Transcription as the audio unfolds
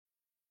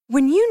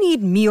When you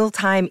need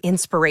mealtime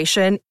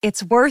inspiration,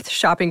 it's worth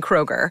shopping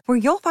Kroger, where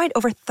you'll find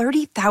over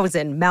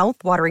 30,000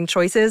 mouth-watering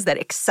choices that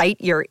excite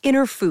your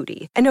inner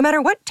foodie. And no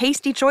matter what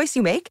tasty choice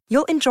you make,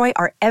 you'll enjoy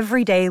our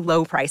everyday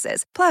low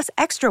prices, plus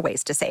extra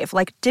ways to save,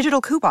 like digital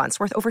coupons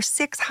worth over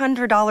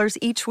 $600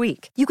 each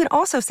week. You can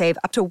also save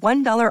up to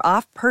 $1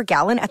 off per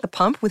gallon at the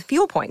pump with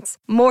fuel points.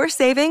 More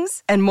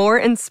savings and more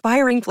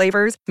inspiring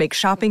flavors make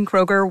shopping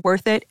Kroger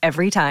worth it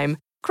every time.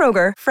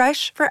 Kroger,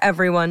 fresh for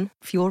everyone.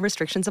 Fuel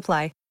restrictions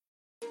apply.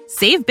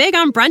 Save big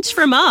on brunch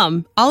for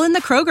mom, all in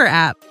the Kroger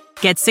app.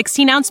 Get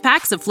 16-ounce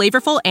packs of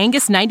flavorful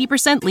Angus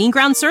 90% lean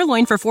ground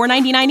sirloin for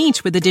 $4.99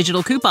 each with a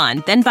digital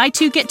coupon. Then buy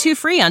 2, get 2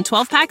 free on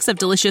 12 packs of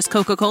delicious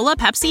Coca-Cola,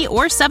 Pepsi,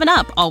 or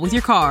 7-Up, all with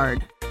your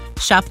card.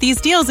 Shop these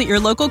deals at your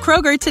local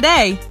Kroger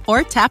today,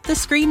 or tap the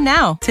screen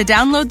now to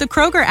download the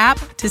Kroger app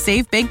to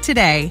save big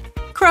today.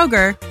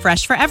 Kroger,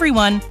 fresh for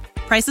everyone.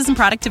 Prices and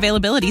product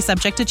availability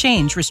subject to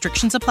change.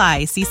 Restrictions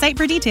apply. See site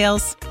for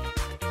details.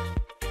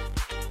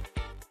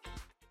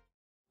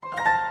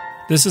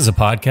 This is a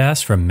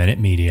podcast from Minute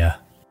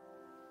Media.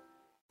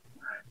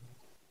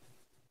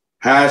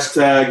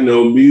 Hashtag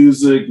no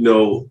music,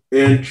 no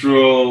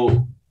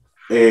intro,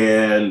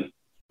 and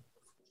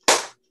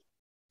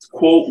to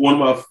quote one of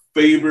my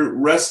favorite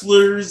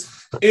wrestlers,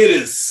 it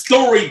is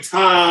story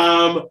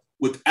time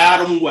with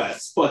Adam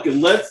West.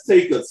 Fucking let's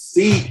take a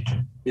seat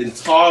and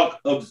talk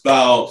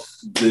about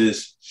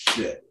this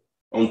shit.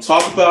 I'm gonna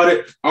talk about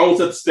it. I won't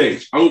set the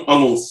stage. I'm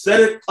gonna set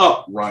it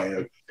up,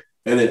 Ryan.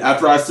 And then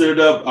after I set it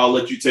up, I'll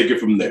let you take it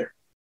from there.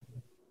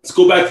 Let's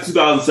go back to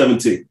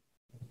 2017.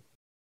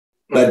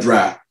 That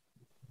draft.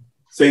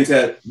 Saints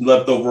had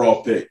left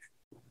overall pick.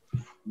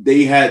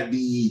 They had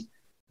the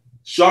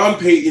Sean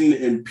Payton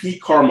and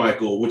Pete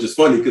Carmichael, which is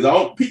funny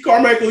because Pete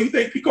Carmichael, you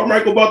think Pete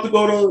Carmichael about to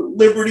go to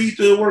Liberty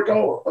to work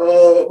out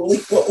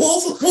Wilson,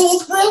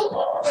 bro?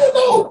 I don't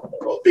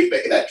know. Pete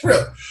making that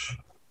trip.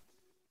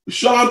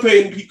 Sean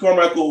Payton, Pete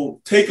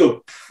Carmichael take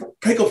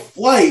a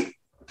flight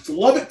to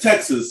Lubbock,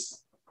 Texas,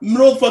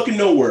 middle of fucking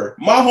nowhere.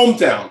 My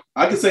hometown.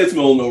 I can say it's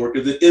middle of nowhere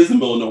because it is the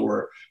middle of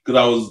nowhere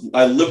because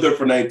I lived there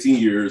for 19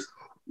 years.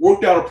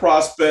 Worked out a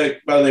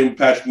prospect by the name of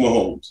Patrick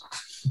Mahomes.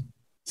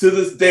 To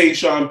this day,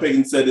 Sean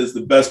Payton said it's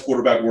the best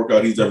quarterback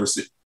workout he's ever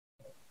seen.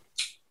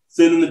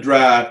 Sitting in the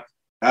draft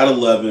at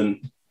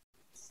 11.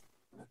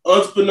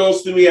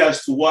 Unbeknownst to me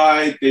as to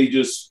why they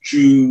just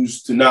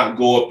choose to not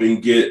go up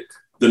and get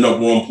the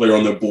number one player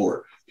on their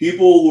board.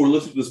 People who are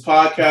listening to this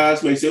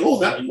podcast may say,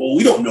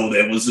 we don't know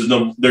that was his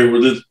number.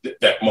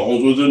 That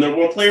Mahomes was the number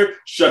one player.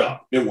 Shut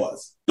up. It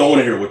was. Don't want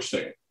to hear what you're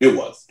saying. It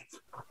was.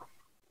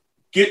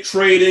 Get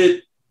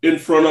traded in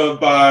front of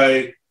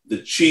by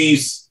the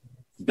Chiefs.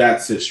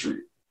 That's history.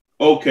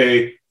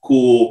 Okay,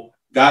 cool.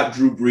 Got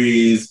Drew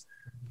Brees.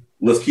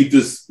 Let's keep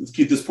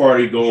this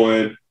party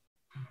going.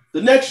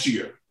 The next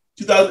year,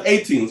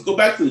 2018, let's go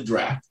back to the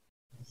draft.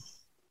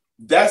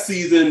 That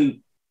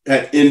season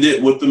had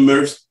ended with the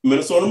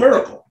Minnesota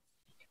Miracle.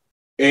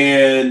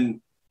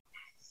 And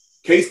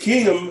Case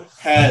Keenum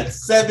had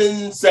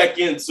 7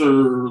 seconds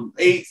or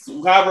 8,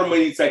 however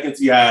many seconds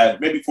he had,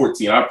 maybe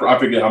 14. I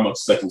forget how much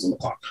seconds on the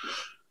clock.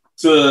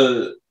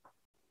 To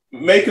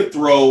make a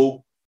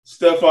throw,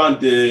 Stephon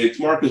Diggs,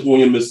 Marcus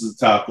Williams misses a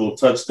tackle,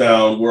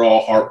 touchdown. We're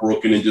all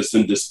heartbroken and just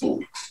in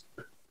disbelief.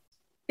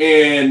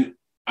 And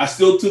I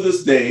still to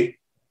this day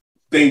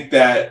think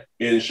that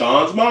in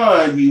Sean's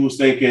mind, he was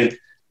thinking,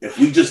 if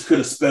we just could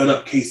have sped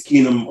up Case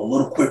Keenum a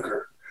little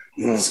quicker,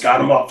 just got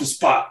him off the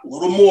spot a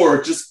little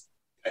more.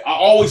 I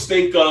always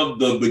think of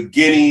the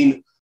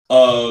beginning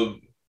of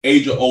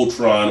Age of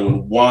Ultron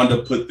when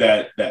Wanda put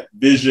that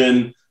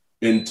vision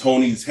in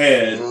Tony's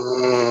head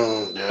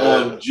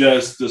of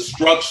just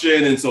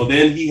destruction. And so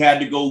then he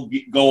had to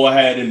go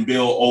ahead and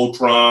build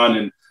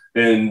Ultron,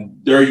 and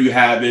there you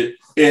have it.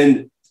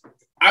 And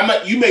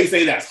you may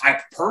say that's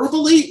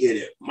hyperbole,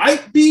 it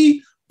might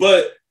be,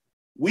 but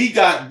we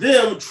got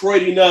them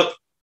trading up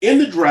in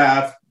the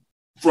draft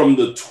from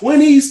the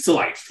 20s to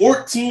like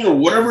 14 or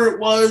whatever it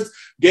was,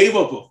 gave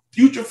up a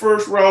future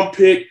first round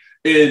pick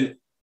and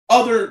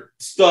other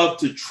stuff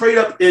to trade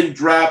up and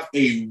draft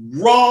a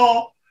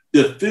raw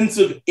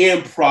defensive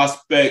end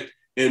prospect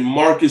in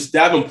Marcus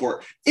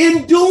Davenport.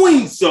 In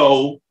doing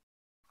so,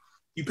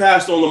 you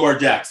passed on Lamar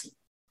Jackson,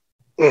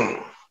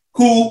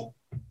 who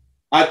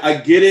I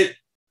get it.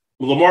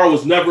 Lamar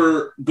was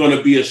never going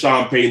to be a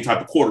Sean Payton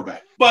type of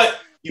quarterback, but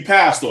you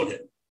passed on him.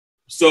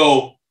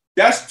 So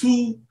that's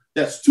two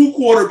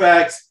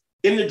quarterbacks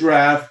in the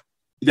draft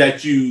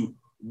that you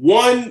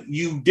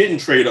didn't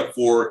trade up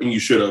for and you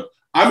should have.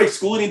 I'm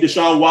excluding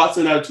Deshaun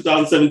Watson out of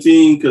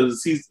 2017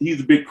 because he's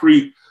a big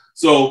creep.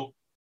 So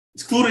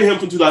excluding him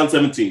from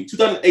 2017.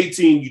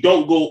 2018, you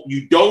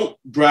don't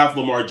draft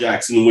Lamar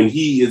Jackson when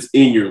he is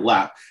in your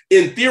lap.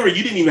 In theory,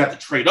 you didn't even have to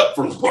trade up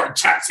for Lamar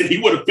Jackson. He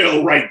would have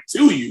fell right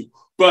to you.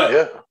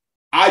 But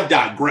I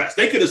digress.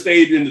 They could have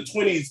stayed in the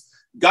 20s,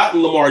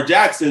 gotten Lamar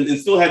Jackson, and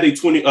still had the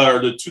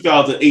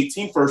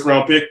 2018 first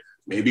round pick.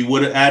 Maybe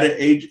would have added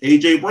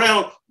AJ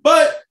Brown,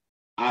 but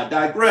I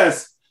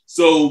digress.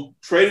 So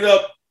traded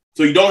up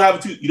So you don't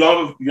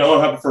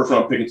have a first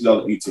round pick in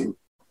 2018.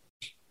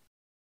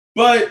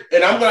 But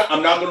I'm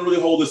not gonna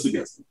really hold this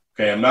against him.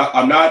 Okay, I'm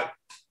not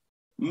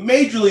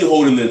majorly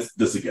holding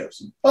this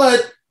against him.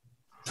 But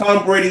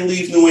Tom Brady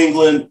leaves New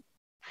England,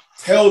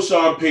 tells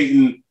Sean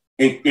Payton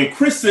and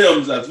Chris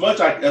Sims, as much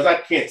as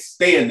I can't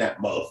stand that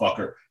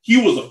motherfucker, he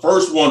was the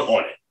first one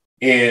on it.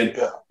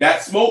 And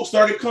that smoke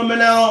started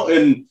coming out,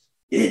 and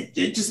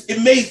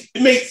it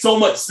made so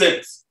much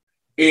sense.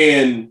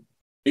 And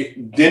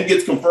it then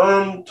gets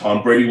confirmed.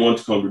 Tom Brady wanted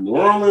to come to New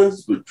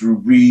Orleans, but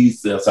Drew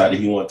Brees decided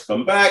he wanted to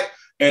come back.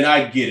 And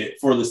I get it,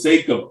 for the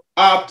sake of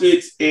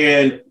optics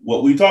and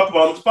what we talked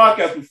about on this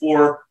podcast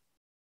before,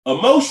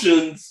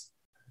 emotions.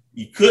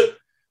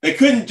 They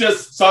couldn't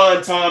just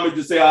sign Tom and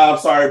just say, "I'm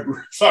sorry,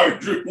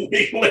 Drew, we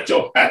ain't let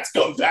your hats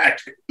come back.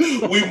 We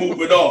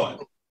moving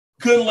on."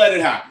 Couldn't let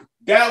it happen.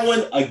 That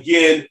one,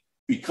 again,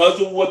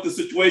 because of what the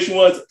situation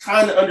was,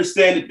 kind of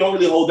understand it. Don't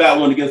really hold that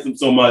one against him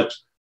so much.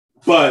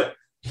 But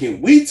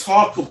can we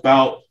talk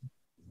about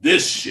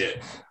this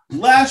shit?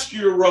 Last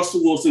year,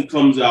 Russell Wilson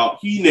comes out.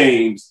 He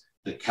names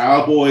the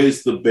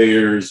Cowboys, the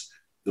Bears,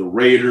 the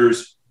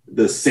Raiders,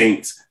 the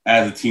Saints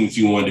as the teams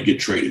he wanted to get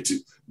traded to.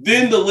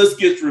 Then the list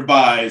gets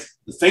revised.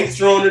 The Saints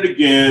are on it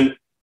again.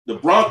 The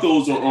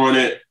Broncos are on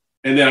it.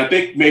 And then I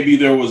think maybe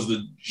there was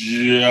the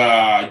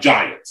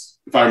Giants,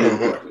 if I remember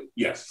correctly.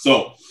 Yes.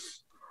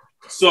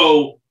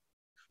 So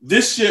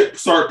this shit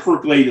started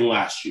percolating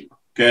last year.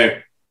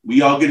 Okay.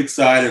 We all get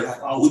excited.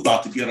 Like, oh, we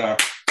about to get our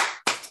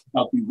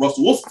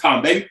Russell Wilson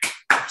time, baby.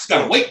 Just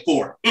got to wait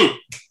for it.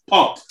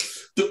 Pumped.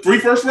 The 3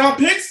 first-round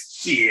picks?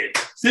 Shit.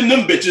 Send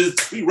them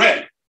bitches. Be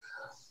ready.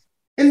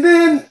 And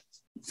then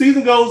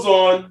season goes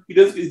on. He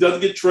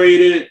doesn't get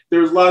traded.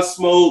 There's a lot of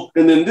smoke.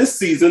 And then this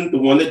season, the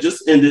one that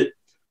just ended,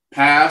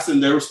 passed,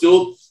 and there was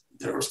still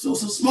some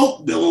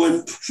smoke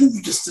billowing.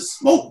 Just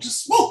smoke,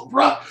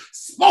 bro.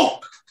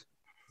 Smoke.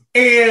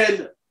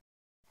 And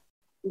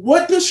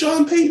what does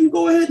Sean Payton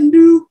go ahead and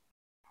do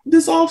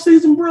this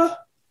offseason, bro?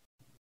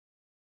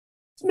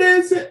 This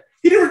man said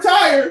he didn't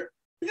retire.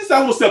 He just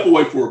I will step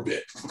away for a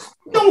bit.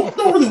 Don't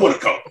really want to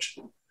coach.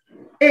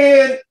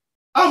 And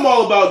I'm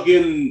all about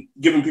giving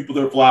people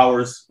their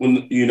flowers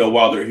when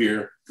while they're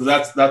here,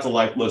 because that's a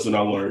life lesson I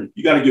learned.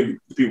 You got to give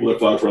people their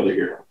flowers while they're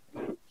here.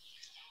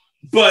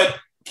 But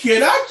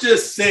can I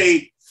just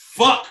say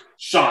fuck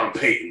Sean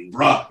Payton,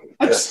 bro?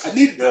 I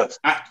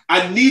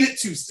needed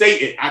to say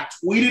it. I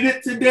tweeted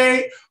it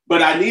today,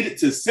 but I needed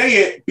to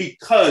say it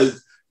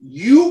because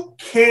you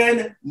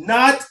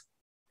cannot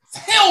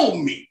tell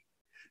me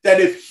that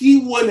if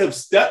he wouldn't have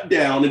stepped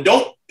down, and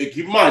don't keep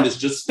in mind, it's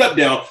just step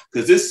down,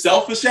 because his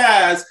selfish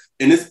ass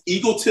and his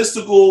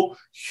egotistical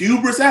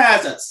hubris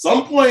ass at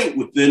some point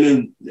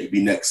within maybe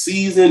next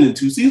season and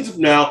 2 seasons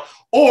from now,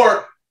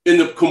 or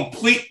to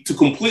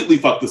completely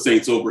fuck the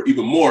Saints over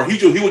even more, he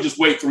would just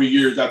wait 3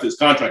 years after his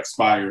contract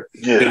expired,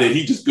 and then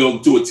he just go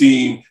to a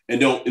team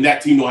and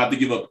that team don't have to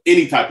give up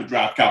any type of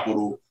draft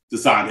capital to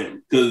sign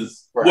him,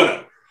 because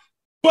whatever.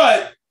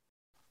 But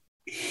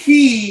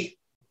he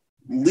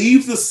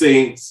leaves the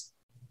Saints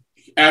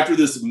after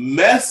this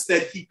mess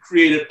that he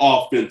created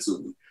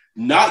offensively,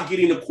 not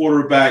getting a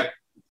quarterback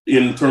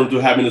in terms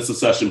of having a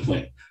succession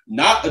plan,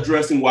 not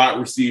addressing wide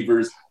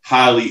receivers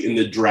highly in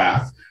the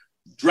draft,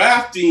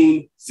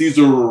 drafting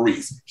Cesar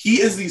Ruiz. He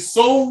is the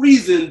sole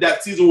reason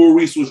that Cesar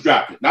Ruiz was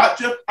drafted, not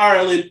Jeff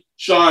Ireland,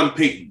 Sean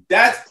Payton.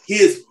 That's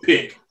his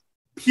pick,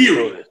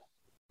 period.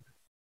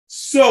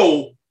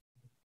 So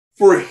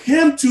for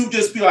him to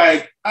just be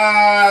like,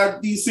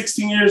 these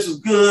 16 years is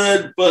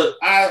good, but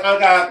I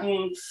got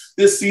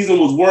this season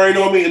was worrying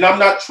on me, and I'm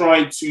not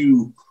trying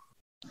to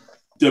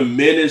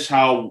diminish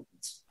how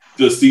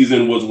the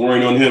season was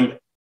worrying on him.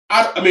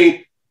 I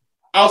mean,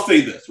 I'll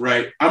say this,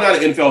 right? I'm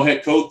not an NFL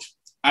head coach.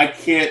 I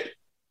can't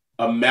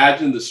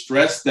imagine the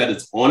stress that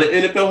is on an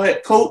NFL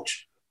head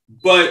coach,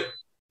 but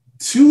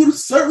to a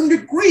certain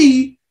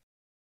degree,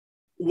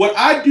 what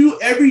I do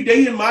every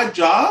day in my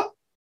job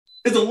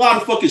is a lot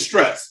of fucking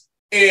stress.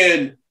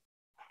 And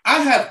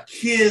I have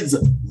kids'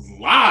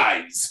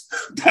 lives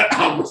that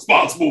I'm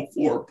responsible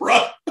for,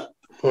 bro.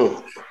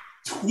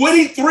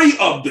 23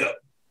 of them.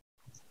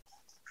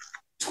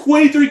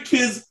 23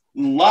 kids'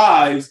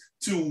 lives,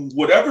 to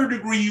whatever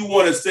degree you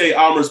want to say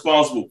I'm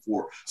responsible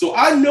for. So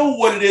I know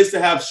what it is to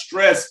have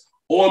stress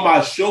on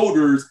my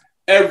shoulders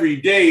every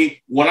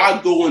day when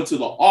I go into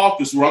the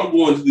office, where I'm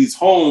going to these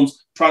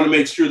homes trying to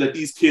make sure that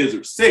these kids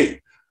are safe.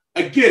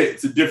 I get it.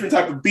 It's a different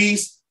type of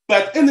beast,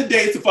 but at the end of the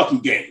day, it's a fucking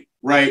game,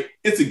 right?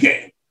 It's a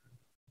game.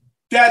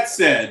 That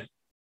said,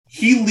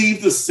 he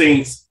leaves the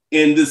Saints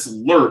in this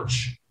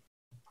lurch.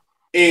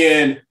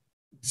 And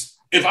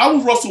if I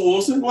was Russell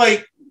Wilson,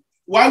 like,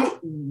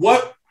 what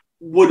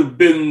would have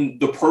been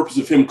the purpose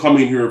of him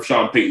coming here if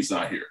Sean Payton's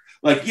not here?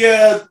 Like,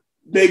 yeah,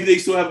 maybe they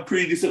still have a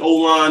pretty decent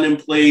O-line in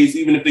place,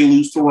 even if they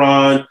lose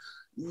Teron.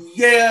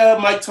 Yeah,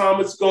 Mike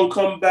Thomas is going to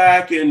come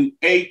back and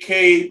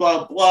AK,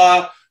 blah,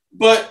 blah.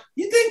 But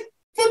you think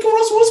fucking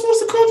Russell Wilson wants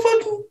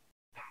to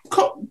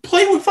come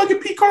play with fucking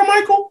Pete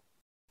Carmichael?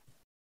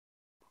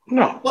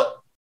 No.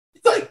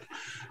 Like,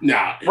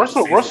 Nah,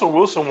 Russell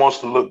Wilson wants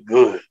to look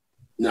good.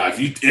 Now,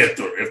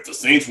 if the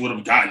Saints would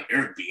have gotten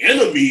Eric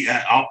Bieniemy,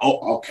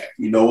 okay,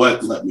 you know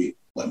what? Let me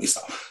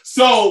stop.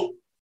 So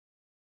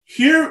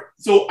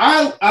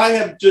I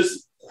have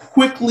just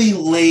quickly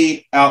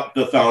laid out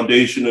the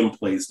foundation in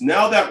place.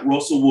 Now that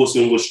Russell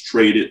Wilson was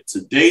traded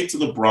today to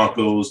the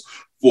Broncos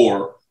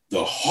for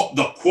the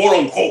quote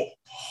unquote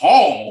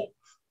haul,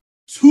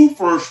 2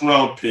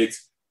 first-round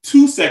picks,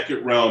 2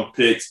 second-round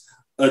picks,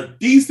 a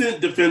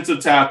decent defensive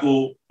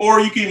tackle,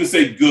 or you can even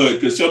say good,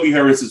 because Shelby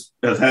Harris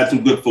has had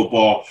some good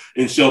football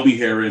in Shelby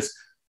Harris.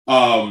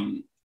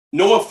 Noah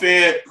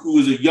Fant, who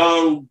is a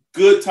young,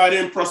 good tight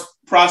end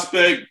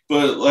prospect,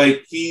 but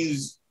like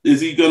is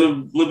he going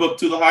to live up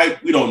to the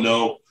hype? We don't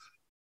know.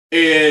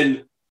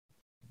 And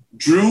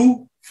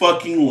Drew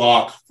fucking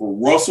Lock for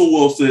Russell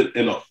Wilson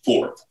in a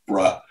 4th,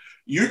 bruh.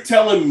 You're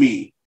telling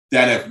me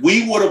that if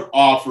we would have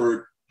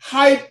offered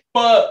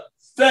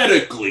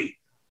hypothetically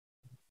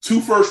 2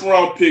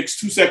 first-round picks,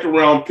 2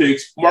 second-round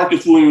picks,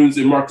 Marcus Williams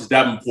and Marcus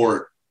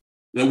Davenport,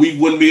 that we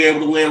wouldn't be able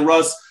to land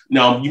Russ?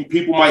 Now,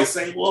 people might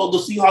say, well, the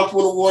Seahawks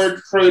would have wanted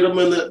to trade him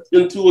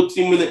into a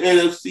team in the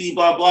NFC,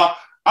 blah, blah.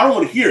 I don't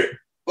want to hear it.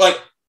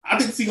 Like, I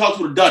think the Seahawks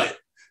would have done it.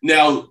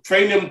 Now,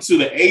 trading him to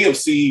the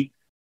AFC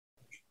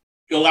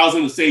allows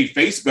him to save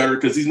face better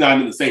because he's not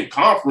in the same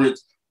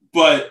conference,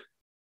 but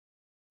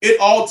it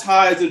all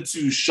ties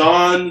into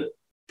Sean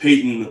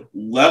Payton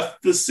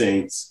left the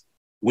Saints.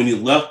 When he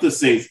left the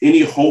Saints,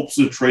 any hopes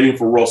of trading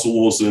for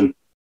Russell Wilson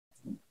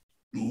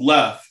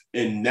left.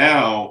 And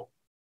now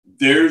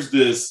there's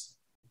this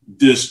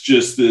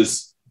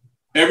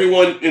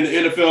everyone in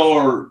the NFL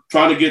are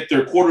trying to get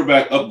their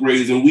quarterback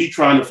upgrades, and we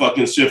trying to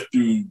fucking shift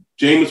through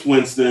Jameis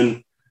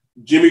Winston,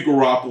 Jimmy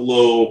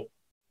Garoppolo,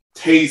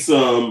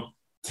 Taysom,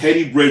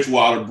 Teddy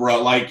Bridgewater,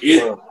 bro. Like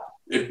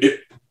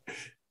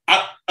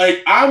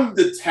I'm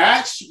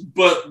detached,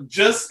 but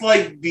just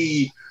like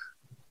the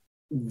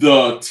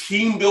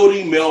team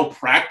building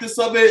malpractice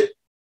of it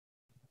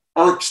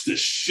irks the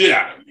shit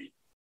out of me.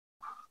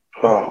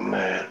 Oh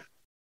man.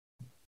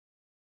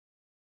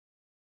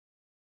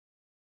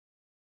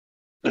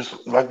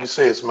 It's like you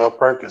say, it's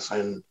malpractice,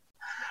 and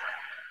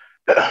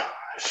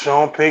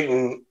Sean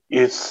Payton,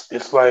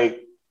 it's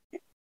like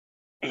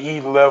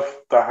he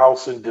left the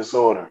house in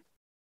disorder.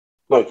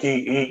 Look,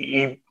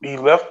 he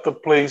left the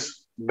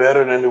place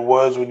better than it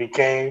was when he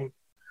came,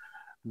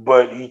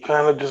 but he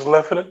kind of just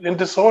left it in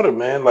disorder,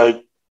 man.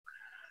 Like,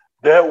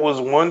 that was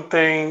one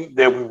thing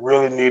that we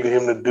really needed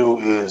him to do,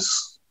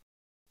 is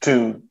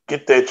to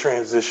get that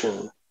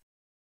transition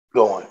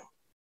going.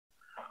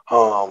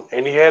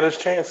 And he had his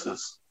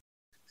chances.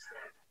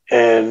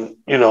 And,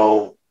 you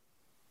know,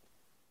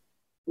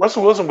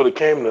 Russell Wilson would have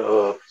came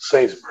to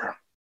Saints, bro.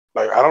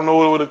 Like, I don't know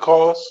what it would have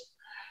cost.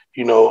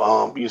 You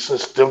know,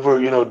 since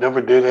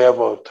Denver did have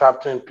a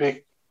top 10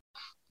 pick,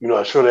 you know,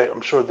 I'm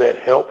sure that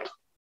helped.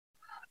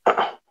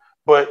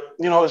 But,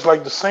 you know, it's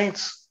like the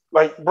Saints,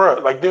 like, bro,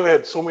 like they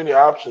had so many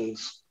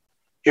options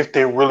if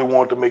they really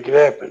wanted to make it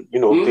happen. You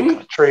know, they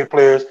could trade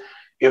players.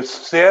 If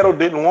Seattle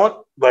didn't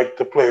want, like,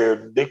 the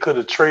player, they could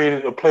have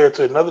traded a player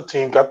to another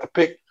team, got the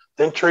pick,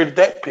 then traded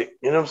that pick.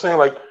 You know what I'm saying?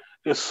 Like,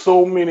 there's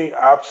so many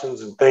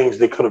options and things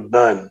they could have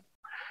done.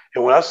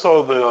 And when I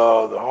saw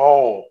the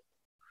haul,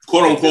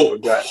 quote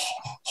unquote,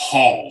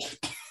 haul,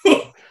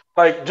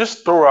 like,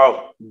 just throw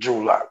out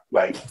Drew Lock.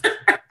 Like,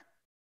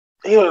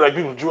 you know, like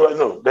people, Drew Lock,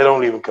 no, they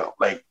don't even count.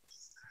 Like,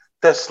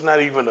 that's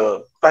not even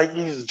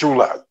he's Drew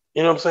Lock.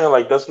 You know what I'm saying?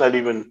 Like, that's not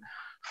even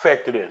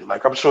factored in.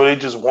 Like, I'm sure they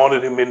just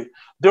wanted him in.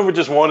 Denver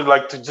just wanted,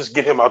 like, to just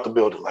get him out the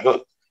building. Like,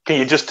 look, can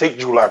you just take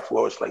Drew Lock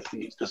for us? Like,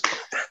 please,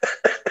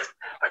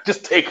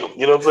 just take him.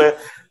 You know what I'm saying?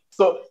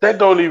 So that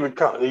don't even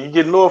count. You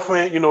get Noah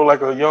Fant, you know,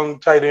 like a young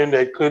tight end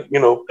that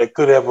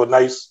could have a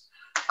nice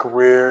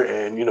career,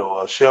 and, you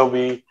know,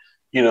 Shelby,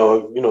 you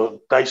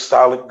know, nice,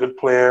 solid, good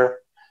player.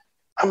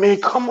 I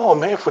mean, come on,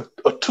 man, for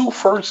a 2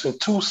 firsts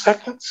and 2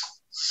 seconds?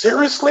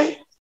 Seriously?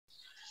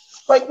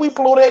 Like, we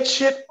blow that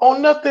shit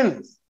on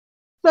nothing.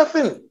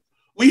 Nothing.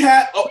 We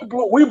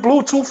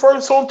blew 2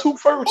 firsts on 2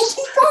 firsts.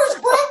 2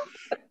 firsts, bro.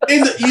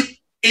 And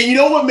you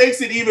know what makes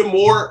today even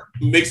more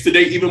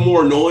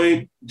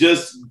annoying?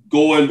 Just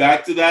going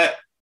back to that,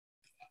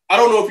 I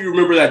don't know if you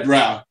remember that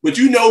draft, but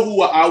you know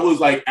who I was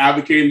like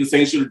advocating the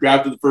Saints should have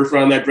drafted the first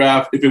round of that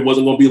draft if it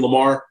wasn't going to be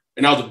Lamar,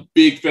 and I was a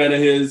big fan of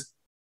his.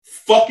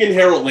 Fucking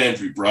Harold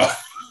Landry, bro.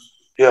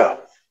 Yeah,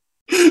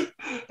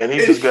 and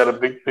he just got a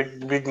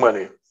big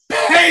money.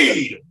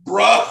 Paid,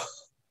 bro.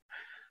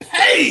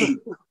 Paid.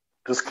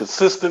 Just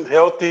consistent,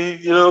 healthy,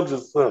 you know,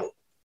 just.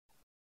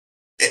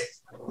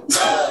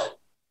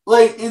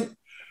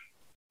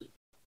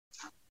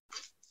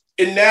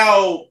 And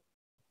now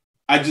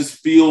I just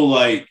feel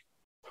like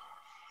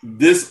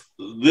this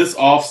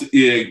off.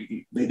 Yeah,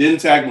 they didn't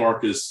tag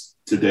Marcus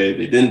today.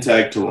 They didn't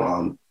tag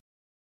Teron.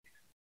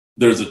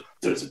 There's a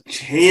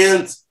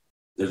chance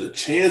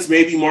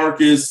maybe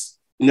Marcus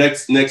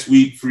next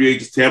week, free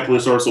agents tampering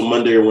starts on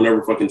Monday or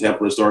whenever fucking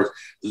tampering starts.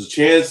 There's a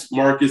chance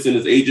Marcus and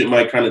his agent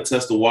might kind of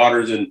test the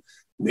waters and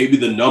maybe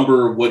the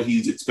number of what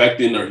he's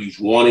expecting or he's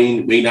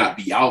wanting may not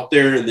be out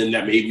there, and then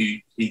that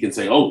maybe he can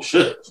say, "Oh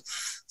shit,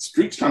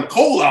 street's kind of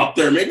cold out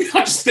there. Maybe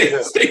I'll just stay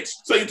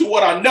to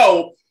what I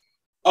know."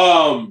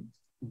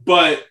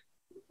 But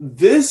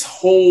this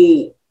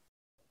whole,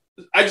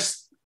 I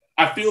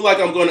feel like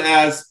I'm going to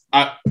ask.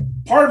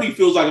 Part of me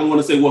feels like I'm going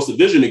to say, "What's the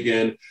vision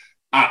again?"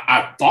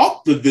 I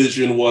thought the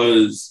vision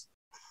was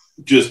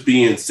just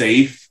being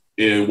safe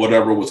and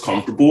whatever was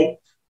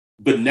comfortable,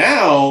 but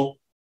now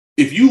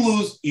if you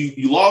lose,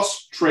 you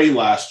lost Trey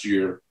last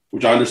year,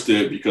 which I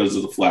understood because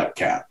of the flat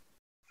cap,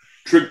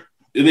 and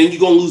then you're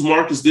going to lose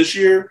Marcus this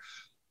year.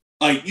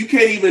 Like, you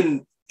can't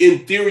even,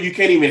 in theory, you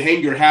can't even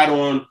hang your hat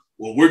on,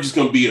 well, we're just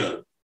going to be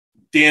a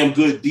damn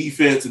good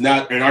defense, and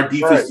our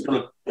defense is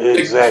going to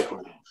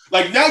exactly.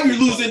 Like, now you're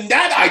losing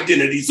that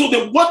identity. So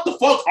then, what the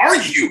fuck are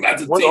you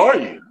as a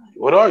team?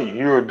 What are you?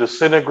 You're a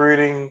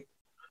disintegrating,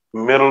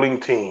 middling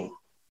team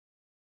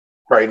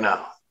right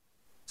now.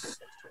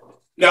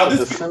 Now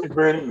this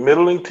disintegrating,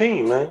 middling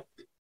team, man.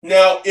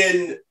 Now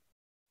in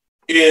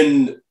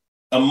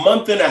a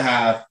month and a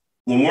half,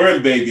 when we're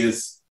in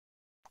Vegas,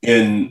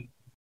 and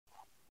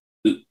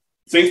the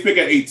Saints pick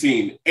at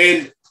 18,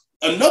 and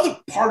another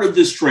part of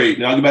this trade.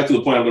 Now I'll get back to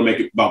the point I'm going to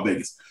make about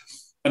Vegas.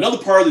 Another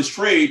part of this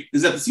trade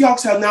is that the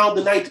Seahawks have now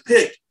the 9th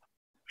pick.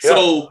 Yeah.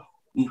 So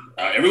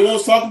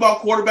everyone's talking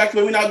about quarterback,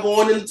 maybe not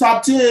going in the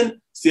top 10.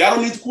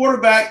 Seattle needs a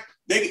quarterback.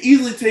 They can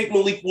easily take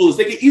Malik Willis.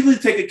 They can easily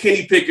take a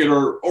Kenny Pickett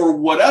or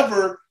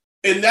whatever.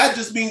 And that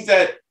just means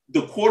that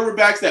the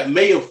quarterbacks that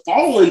may have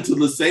fallen to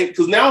the Saints,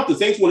 because now if the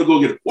Saints want to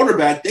go get a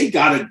quarterback,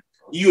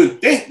 you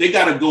would think they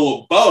got to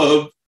go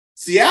above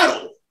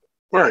Seattle.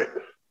 Right.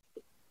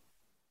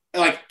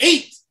 Like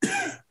 8.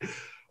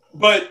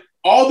 But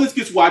all this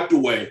gets wiped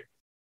away.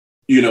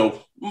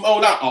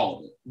 Not all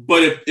of it.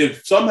 But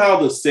if somehow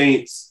the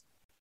Saints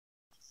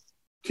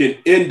can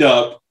end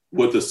up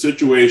with a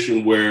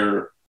situation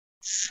where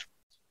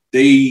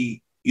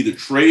they either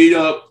trade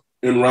up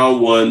in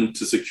round 1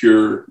 to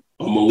secure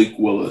a Malik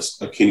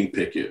Willis, a Kenny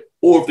Pickett,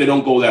 or if they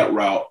don't go that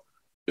route,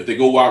 if they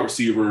go wide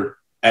receiver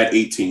at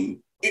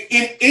 18,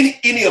 in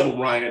any of them,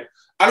 Ryan,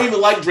 I don't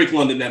even like Drake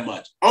London that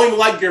much. I don't even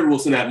like Garrett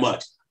Wilson that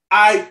much.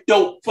 I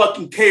don't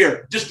fucking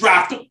care. Just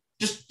draft him.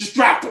 Just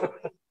draft him.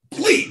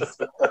 Please.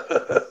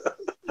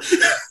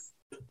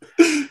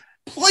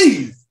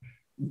 Please.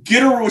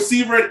 Get a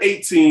receiver at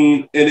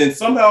 18, and then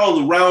somehow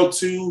in round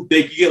 2,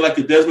 they could get like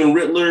a Desmond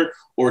Riddler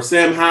or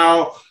Sam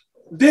Howell.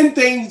 Then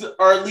things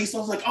are at least, I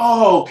was like,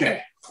 oh,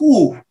 okay.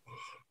 Whew.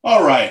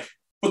 All right.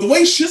 But the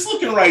way shit's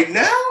looking right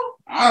now,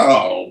 I don't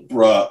know,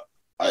 bruh.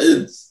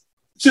 It's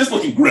just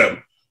looking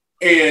grim.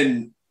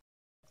 And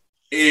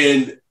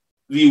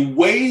the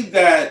way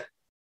that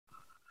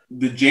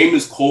the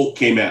Jameis Colt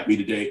came at me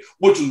today,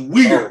 which was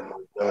weird.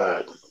 Oh, my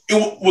God.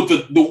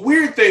 The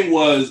weird thing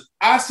was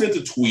I sent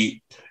a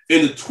tweet,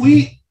 and the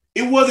tweet,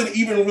 it wasn't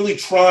even really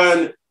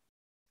trying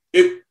 –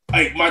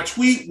 my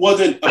tweet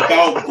wasn't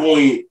about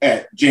going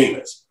at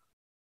Jameis.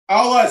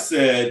 All I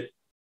said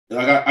 –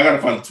 I got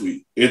to find the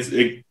tweet.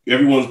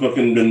 Everyone's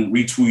fucking been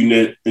retweeting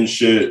it and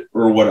shit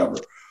or whatever.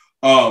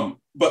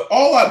 But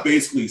all I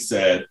basically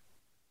said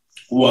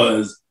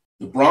was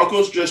the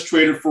Broncos just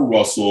traded for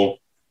Russell,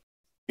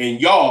 and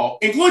y'all,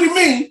 including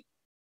me,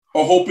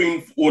 are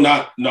hoping – well,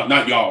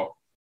 not y'all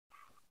 –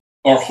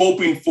 are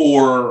hoping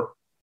for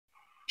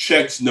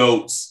checks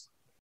notes,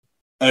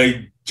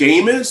 a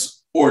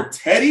Jameis or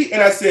Teddy.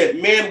 And I said,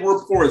 man,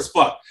 we're poor as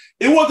fuck.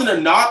 It wasn't a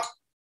knock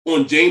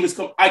on Jameis.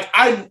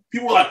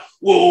 People were like,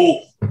 whoa,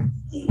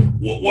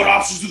 what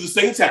options do the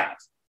Saints have?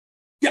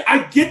 Yeah, I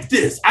get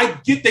this. I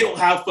get they don't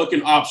have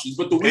fucking options.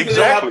 But the reason they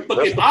don't have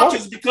fucking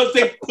options is because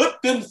they put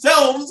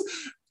themselves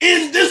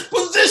in this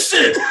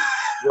position.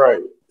 Right.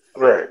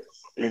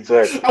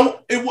 Exactly.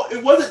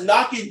 It wasn't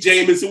knocking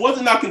Jameis. It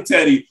wasn't knocking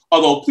Teddy.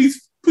 Although,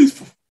 please,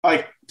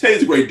 like,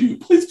 Teddy's a great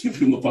dude. Please keep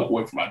him the fuck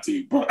away from my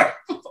team, bro.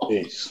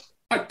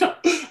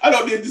 I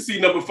don't need to see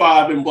number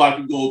 5 in black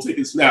and gold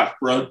taking snaps,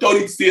 bro. Don't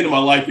need to see it in my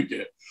life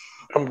again.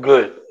 I'm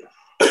good.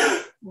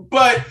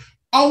 But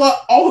all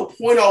the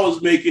point I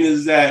was making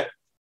is that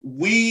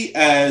we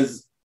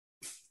as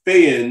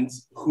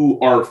fans who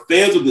are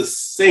fans of the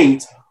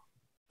Saints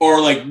are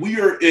like, we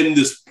are in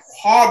this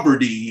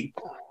poverty,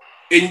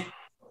 and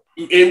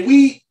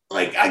we,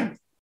 like, I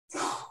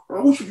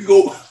wish we could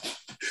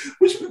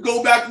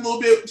go back a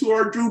little bit to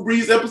our Drew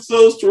Brees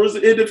episodes towards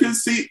the end of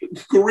his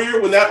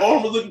career when that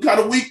arm was looking kind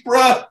of weak,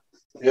 bruh.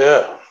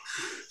 Yeah.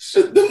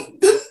 Shit, them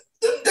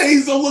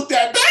days don't look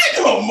that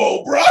bad no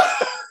more, bruh.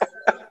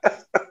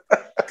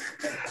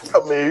 I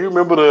mean, you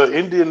remember the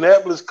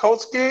Indianapolis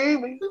Colts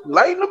game? He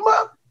lightened them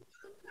up.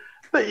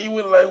 He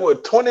went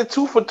like,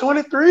 22 for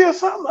 23 or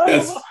something?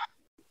 Yes.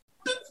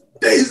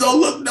 Days don't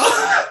look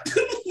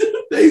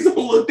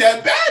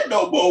that bad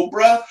no more,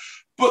 bruh.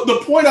 But the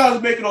point I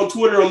was making on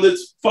Twitter on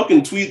this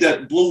fucking tweet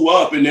that blew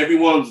up and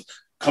everyone's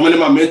coming in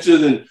my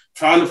mentions and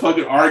trying to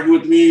fucking argue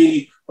with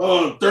me.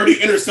 30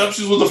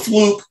 interceptions was a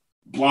fluke.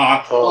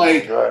 Blah.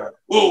 Oh,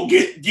 well,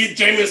 get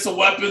Jameis some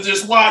weapons.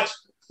 Just watch.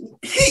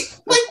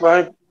 Just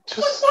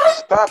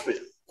stop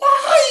it.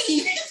 Why?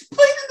 He's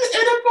played in the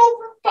NFL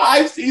for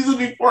 5 seasons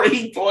before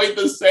he joined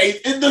the Saints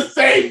in the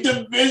same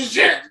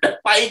division.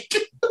 Like,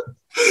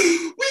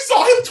 we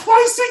saw him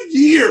twice a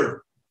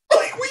year.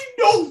 Like, we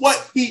know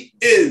what he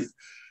is.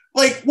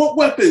 Like, what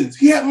weapons?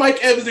 He had Mike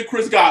Evans and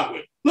Chris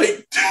Godwin.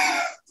 Like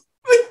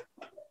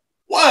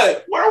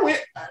what? Where are we?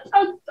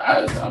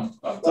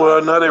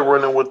 Well, now they're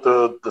running with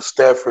the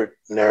Stafford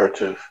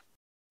narrative.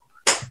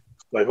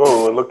 Like,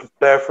 oh, look at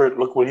Stafford.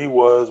 Look what he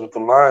was with the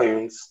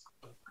Lions.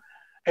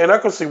 And I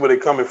can see where they're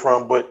coming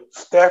from, but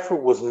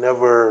Stafford was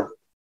never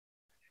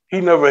 –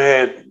 he never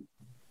had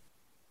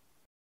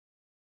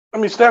 – I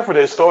mean, Stafford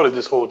had started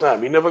this whole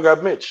time. He never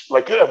got benched,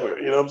 like ever.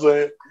 You know what I'm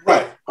saying?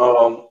 Right.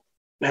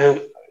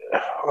 And,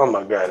 oh,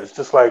 my God, it's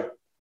just like –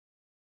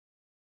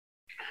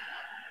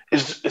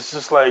 it's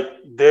just like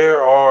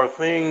there are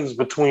things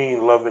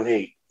between love and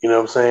hate. You know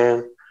what I'm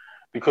saying?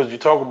 Because you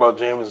talk about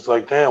Jameis, it's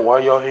like, damn, why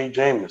y'all hate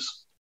Jameis?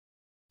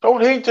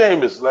 Don't hate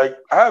Jameis. Like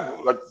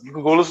you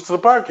can go listen to the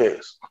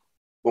podcast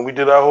when we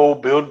did our whole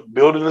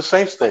building the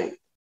Saints thing.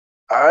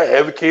 I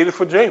advocated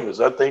for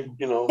Jameis. I think,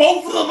 you know,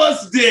 both of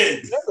us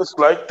did. Yeah, it's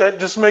like that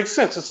just makes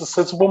sense. It's a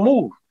sensible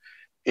move.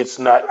 It's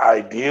not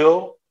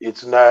ideal.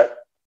 It's not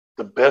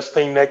the best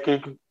thing that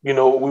could, you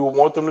know, we would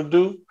want them to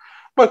do.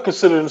 But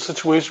considering the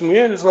situation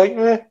we're in, it's like,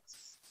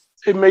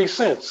 it makes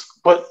sense.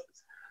 But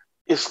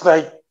it's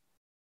like,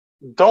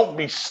 don't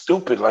be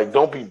stupid. Like,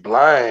 don't be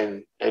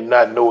blind and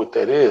not know what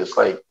that is.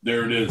 Like,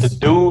 there it is. The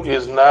dude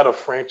is not a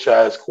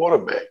franchise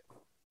quarterback.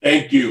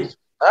 Thank you. He's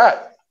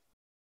not.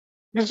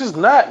 He's just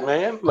not,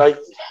 man. Like,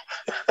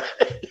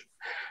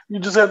 you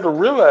just have to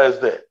realize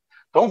that.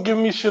 Don't give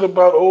me shit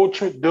about old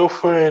Trent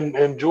Dilfer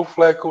and Joe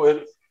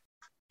Flacco.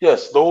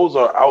 Yes, those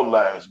are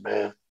outliers,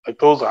 man. Like,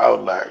 those are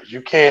outliers.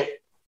 You can't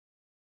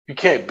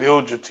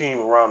build your team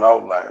around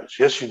outliers.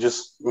 Yes, you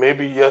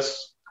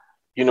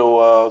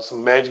know,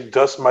 some magic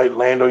dust might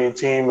land on your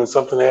team and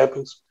something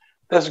happens.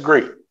 That's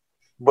great.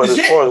 But as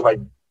far as like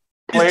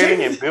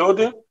planning and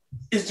building,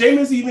 is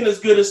Jameis even as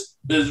good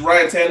as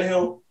Ryan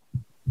Tannehill?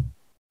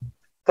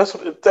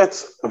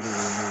 That's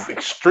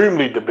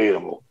extremely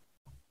debatable.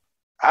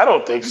 I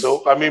don't think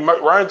so. I mean,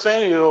 Ryan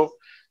Tannehill,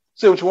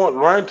 say what you want.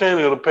 Ryan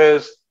Tannehill the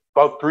past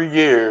about 3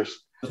 years,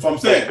 that's what I'm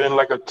saying, has been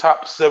like a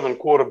top 7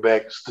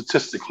 quarterback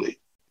statistically.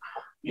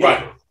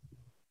 Right.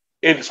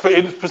 And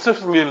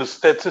specifically in the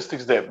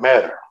statistics that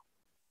matter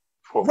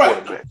for a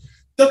quarterback.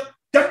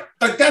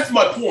 That's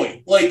my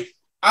point. Like,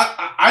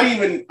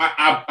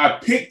 I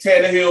picked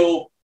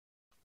Tannehill.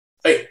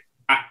 Like,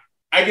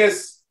 I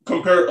guess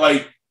compare,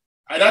 like,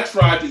 and I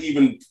tried to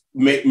even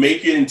make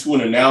it into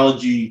an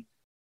analogy,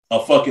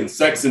 a fucking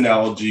sex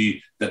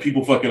analogy that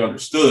people fucking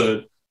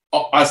understood.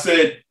 I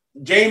said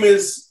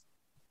Jameis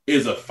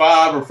is a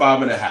 5 or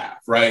 5.5,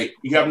 right?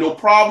 You have no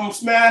problem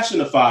smashing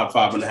a 5,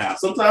 5.5.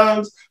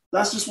 Sometimes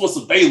that's just what's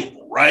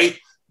available, right?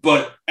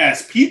 But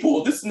as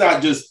people, this is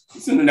not just,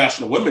 it's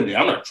International Women's Day.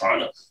 I'm not trying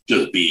to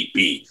just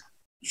be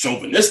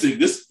chauvinistic.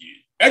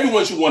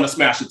 Everyone should want to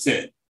smash a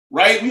 10,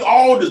 right? We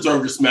all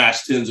deserve to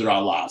smash 10s in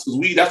our lives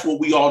because that's what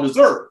we all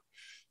deserve.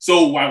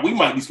 So while we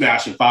might be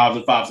smashing 5s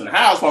and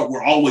 5.5s,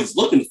 we're always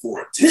looking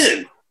for a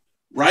 10,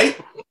 right?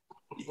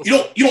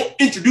 You don't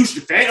introduce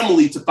your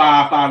family to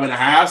 5,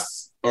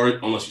 5.5s, or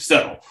unless you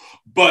settle.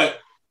 But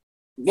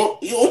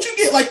once you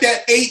get like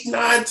that 8,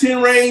 9,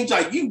 10 range,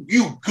 like you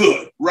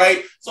good,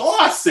 right? So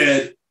all I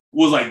said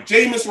was like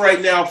Jameis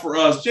right now for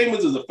us,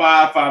 Jameis is a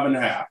 5,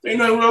 5.5. Ain't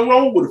nothing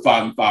wrong with a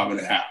 5 and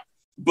 5.5.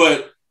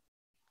 But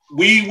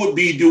we would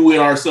be doing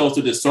ourselves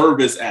a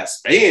disservice as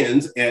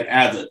fans and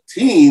as a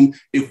team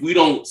if we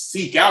don't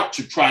seek out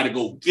to try to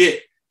go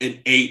get an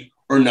 8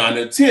 or 9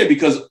 or 10,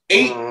 because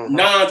 8,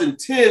 9s, and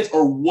 10s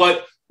are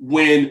what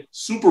win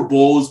Super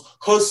Bowls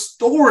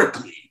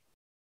historically,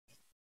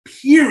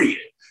 period.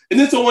 And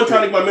then someone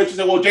trying to make my mention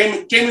said, well,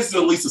 Jameis is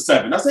at least a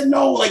 7. I said,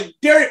 no, like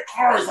Derek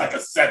Carr is like a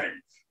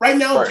 7. Right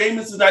now, right.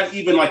 Jameis is not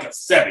even like a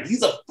 7.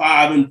 He's a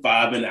 5 and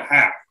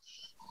 5.5.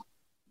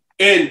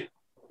 And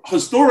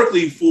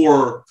historically,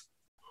 for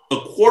a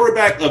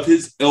quarterback of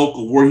his ilk,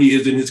 of where he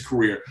is in his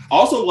career,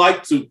 I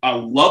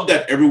love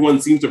that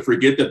everyone seems to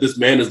forget that this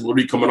man is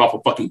literally coming off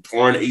a fucking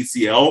torn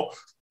ACL.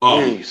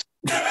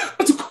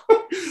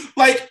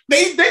 Like,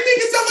 they make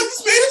it sound like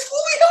this man is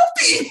fully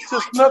healthy. It's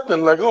just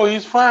nothing. Like, oh,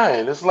 he's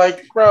fine. It's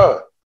like,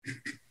 bro.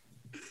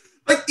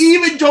 Like,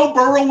 even Joe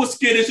Burrow was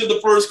skittish in the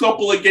first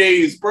couple of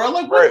games, bro.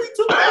 Like, what are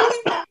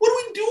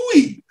we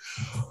doing?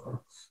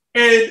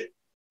 And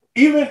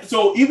even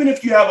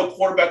if you have a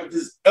quarterback with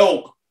his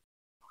ilk,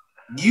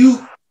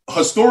 you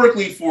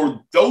historically,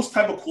 for those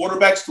type of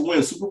quarterbacks to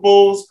win Super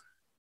Bowls,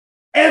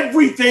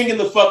 everything in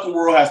the fucking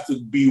world has to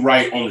be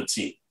right on the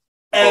team.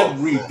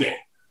 Everything.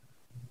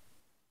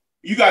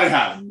 You got to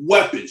have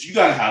weapons. You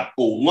got to have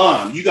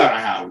O-line. You got to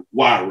have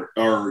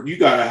you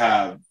got to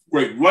have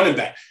great running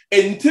back.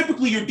 And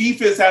typically your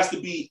defense has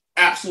to be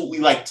absolutely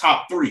like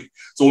top 3.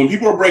 So when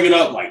people are bringing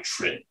up like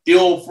Trent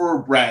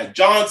Dilfer, Brad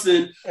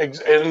Johnson.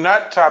 And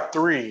not top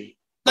 3.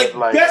 Like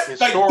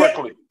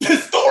historically.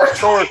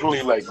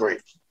 Historically, like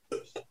great.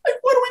 Like,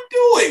 what are we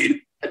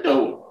doing? I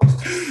know.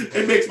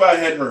 It makes my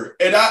head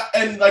hurt.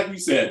 And like we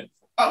said,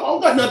 I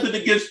don't got nothing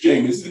against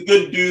Jameis. He's a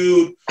good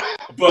dude,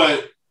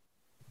 but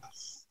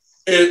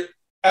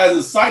as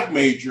a psych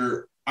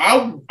major,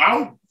 I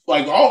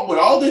like when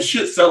all this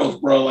shit settles,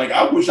 bro. Like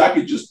I wish I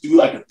could just do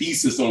like a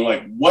thesis on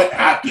like what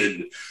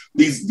happened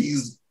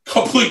these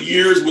couple of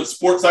years with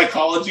sports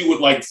psychology with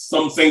like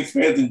some Saints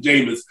fans and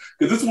Jameis,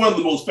 because this is one of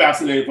the most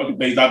fascinating fucking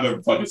things I've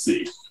ever fucking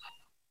seen.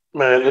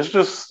 Man, it's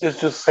just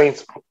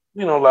Saints.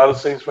 You know, a lot of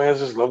Saints fans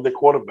just love their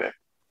quarterback.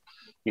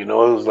 You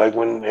know, it was like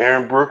when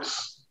Aaron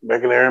Brooks,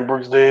 back in Aaron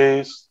Brooks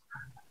days,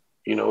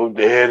 you know,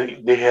 they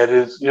had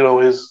his, you know,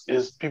 his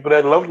people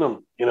that loved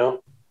him, you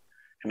know.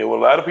 And there were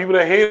a lot of people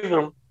that hated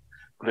him,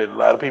 but there were a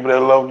lot of people that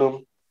loved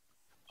him.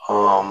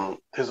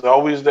 There's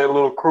always that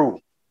little crew.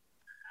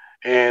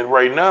 And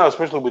right now,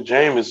 especially with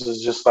Jameis,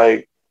 it's just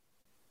like,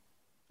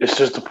 it's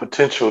just the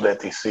potential that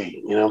they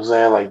see. You know what I'm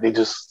saying? Like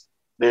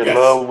they're in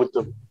love with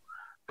the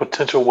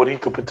potential, what he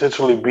could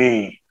potentially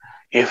be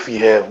if he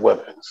had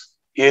weapons,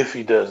 if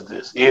he does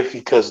this, if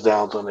he cuts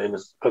down on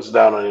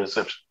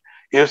interception,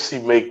 if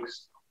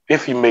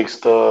he makes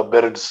the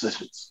better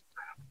decisions.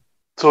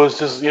 So it's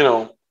just, you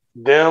know,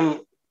 them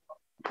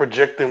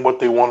projecting what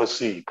they want to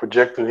see,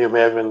 projecting him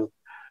having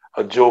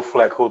a Joe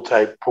Flacco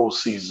type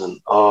postseason,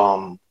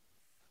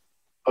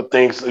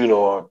 things, you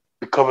know, or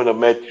becoming a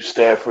Matthew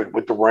Stafford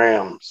with the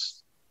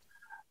Rams.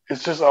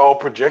 It's just all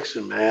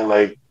projection, man.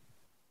 Like,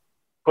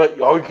 but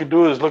all you can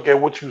do is look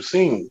at what you've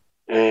seen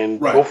and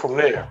go from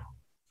there.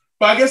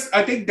 But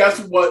I think that's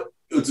what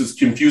it's just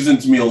confusing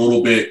to me a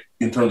little bit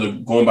in terms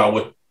of going by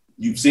what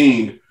you've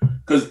seen.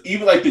 Because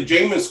even like the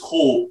Jameis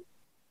Colt,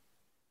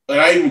 like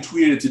I even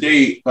tweeted it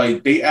today,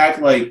 like they act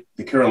like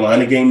the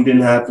Carolina game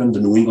didn't happen, the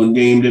New England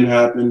game didn't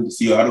happen, the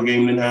Seattle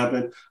game didn't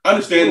happen. I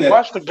understand that. We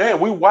watched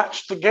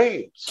the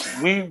game.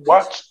 We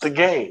watched the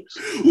games.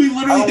 We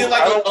literally did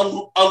like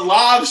a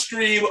live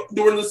stream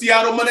during the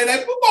Seattle Monday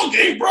Night Football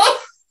game, bro.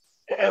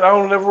 And I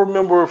don't ever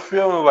remember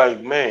feeling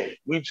like, man,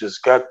 we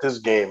just got this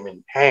game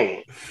in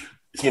hand.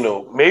 You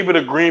know, maybe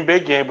the Green Bay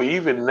game, but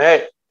even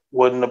that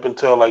wasn't up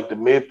until like the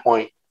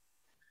midpoint.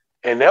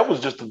 And that was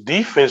just the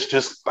defense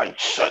just like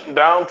shutting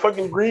down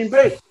fucking Green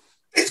Bay.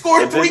 They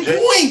scored 3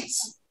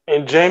 points.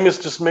 And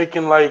Jameis just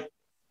making like,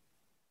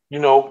 you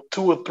know,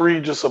 2 or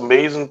 3 just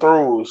amazing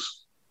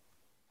throws.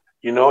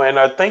 You know, and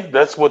I think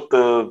that's what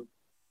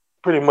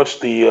pretty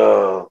much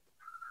the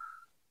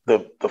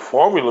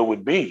formula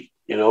would be.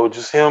 You know,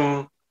 just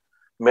him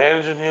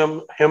managing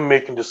him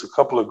making just a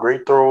couple of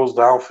great throws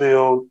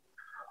downfield.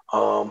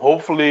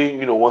 Hopefully,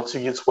 you know, once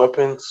he gets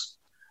weapons,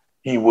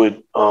 he would,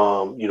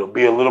 you know,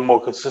 be a little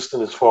more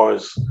consistent as far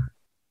as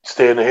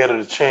staying ahead of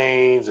the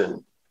chains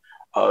and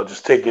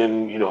just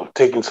taking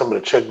some of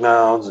the check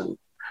downs and,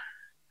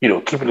 you know,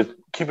 keeping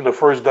the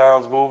first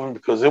downs moving,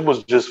 because it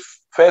was just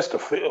feast or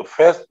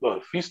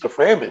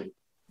famine.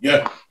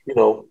 Yeah, you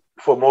know,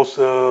 for most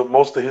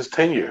of his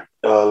tenure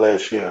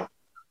last year.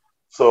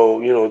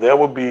 So, you know, that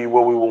would be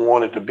what we would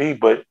want it to be.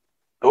 But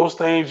those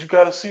things, you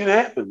got to see it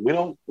happen. We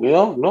don't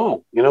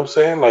know. You know what I'm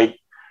saying? Like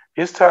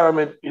his time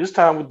with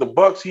the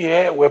Bucs, he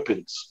had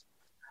weapons.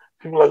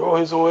 People are like, oh,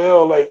 his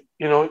OL, like,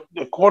 you know,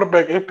 the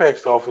quarterback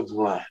impacts the offensive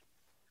line.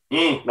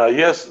 Now,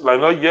 yes,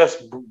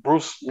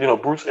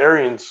 Bruce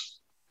Arians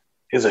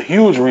is a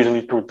huge reason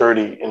he threw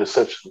 30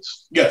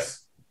 interceptions.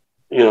 Yes.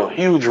 You know,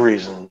 huge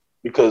reason,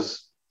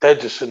 because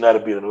that just should not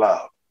have been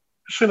allowed.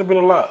 It shouldn't have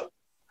been allowed.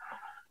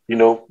 You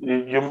know,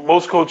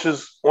 most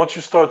coaches, once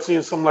you start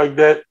seeing something like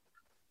that,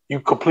 you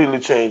completely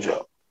change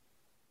up.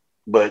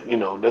 But, you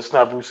know, that's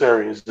not Bruce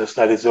Arians. That's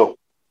not his ilk.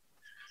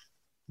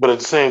 But at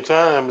the same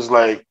time, it's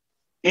like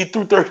he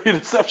threw 30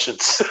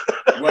 interceptions.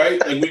 Right.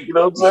 You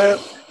know what I'm saying?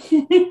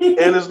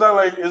 And it's not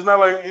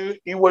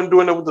like he wasn't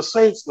doing it with the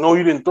Saints. No,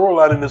 he didn't throw a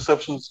lot of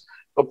interceptions.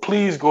 But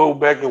please go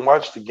back and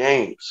watch the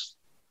games.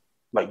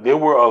 Like, there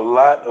were a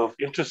lot of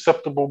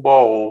interceptable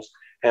balls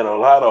and a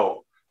lot of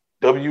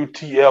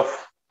WTF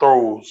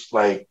throws.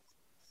 Like,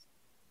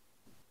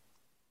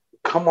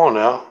 come on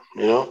now,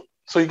 you know?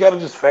 So you got to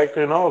just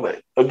factor in all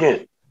that.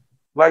 Again,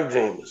 like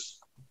Jameis,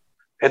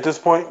 at this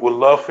point, would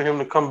love for him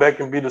to come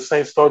back and be the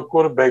Saints starting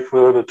quarterback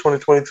for the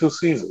 2022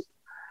 season.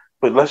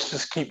 But let's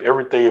just keep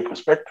everything in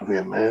perspective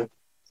here, man.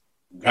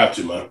 We have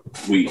to, man.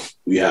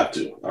 We have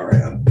to. All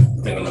right. I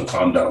think I'm going to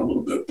calm down a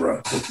little bit,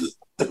 bro.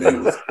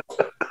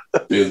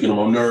 It's getting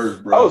on my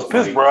nerves, bro. I was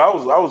pissed, bro. I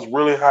was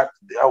really hot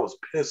today. I was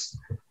pissed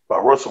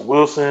about Russell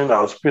Wilson.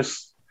 I was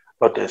pissed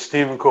about that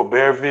Stephen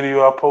Colbert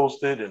video I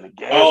posted and the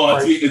gas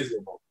prices.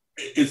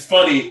 It's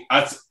funny.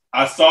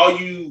 I saw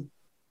you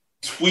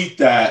tweet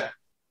that,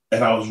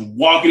 and I was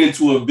walking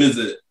into a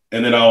visit,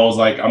 and then I was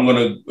like,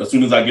 as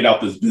soon as I get out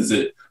this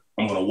visit,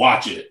 I'm going to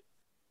watch it.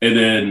 And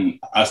then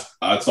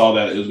I saw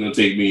that it was going to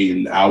take me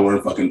an hour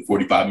and fucking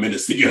 45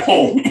 minutes to get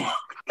home.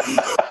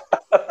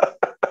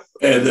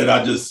 And then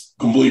I just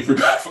completely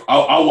forgot.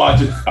 I'll watch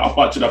it. I'll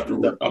watch it after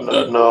work.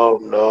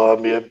 No. I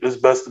mean, it's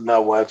best to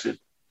not watch it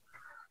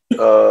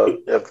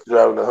after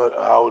driving an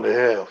hour and a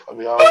half. I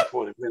mean, hour and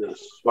 40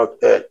 minutes.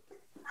 Fuck that.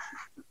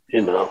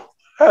 You know,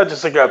 I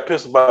just got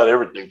pissed about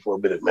everything for a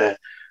minute, man.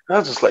 I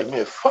was just like,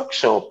 man, fuck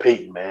Sean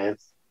Payton, man.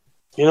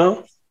 You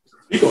know?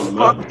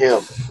 Fuck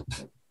him.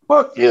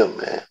 Fuck him,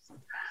 man.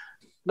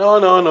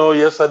 No.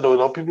 Yes, I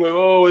know. People are like,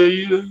 oh,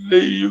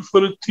 you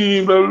for the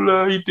team, blah, blah,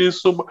 blah. He did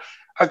so much.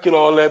 I get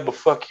all that, but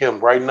fuck him.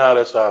 Right now,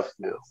 that's how I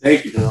feel.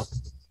 Thank you.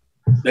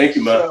 Thank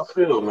you, man. That's how I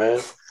feel, man.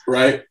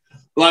 Right?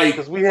 Like,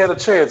 because we had a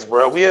chance,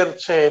 bro. We had a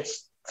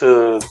chance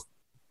to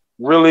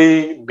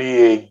really be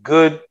a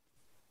good,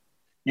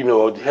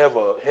 have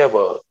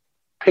a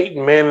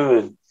Peyton Manning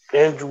and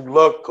Andrew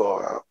Luck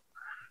or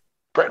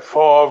Brett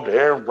Favre,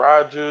 Aaron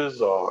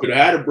Rodgers, or could have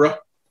had it, bro.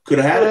 Could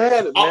have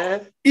had it,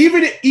 man.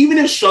 Even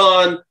if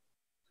Sean,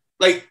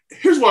 like,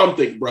 here's what I'm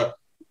thinking, bro.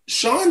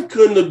 Sean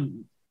couldn't have.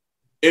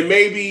 And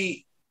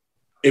maybe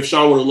if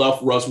Sean would have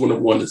left, Russ wouldn't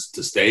have wanted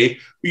to stay.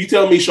 But you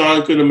tell me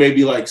Sean could have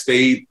maybe like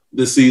stayed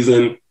this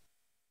season,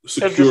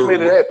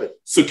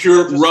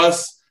 secured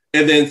Russ,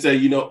 and then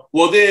say,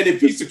 well, then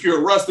if he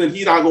secured Russ, then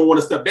he's not gonna want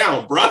to step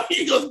down, bro.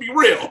 He gonna be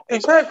real.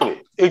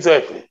 Exactly.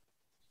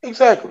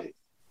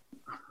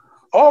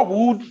 Or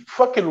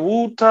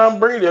wooed Tom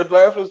Brady.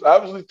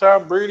 Obviously,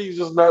 Tom Brady's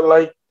just not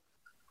like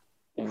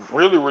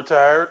really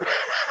retired.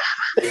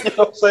 You know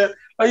what I'm saying?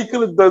 Like, he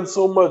could have done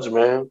so much,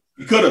 man.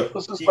 He could have.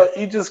 It's just like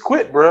he just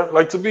quit, bro.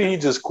 Like, to me, he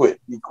just quit.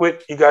 He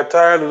quit. He got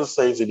tired of the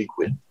Saints and he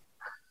quit.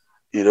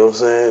 You know what I'm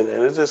saying?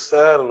 And it's just,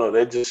 I don't know.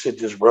 That shit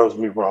just rubs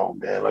me wrong,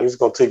 man. Like, it's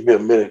gonna take me a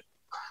minute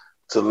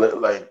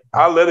to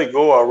I'll let it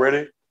go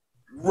already.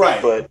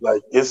 Right. But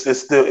like, it's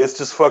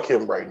just fuck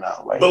him right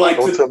now. Like,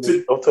 don't tell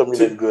me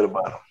nothing good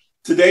about him.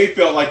 Today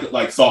felt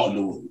like salt in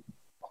the wound.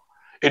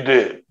 It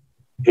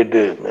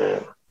did,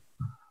 man.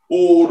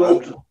 Oh,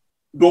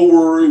 don't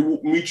worry.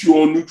 We'll meet you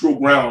on neutral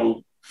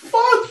ground.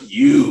 Fuck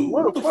you.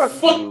 What the fuck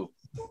you?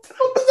 What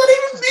does that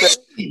even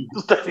mean?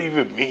 What does that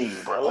even mean,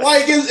 bro?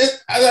 Like, is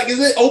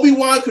it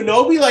Obi-Wan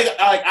Kenobi? Like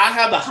I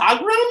have the high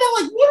ground now?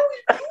 Like, what are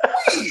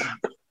we doing?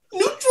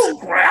 Neutral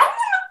ground?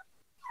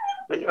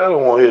 Like, I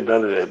don't want to hear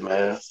none of that,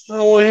 man. I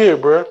don't want to hear,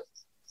 bro.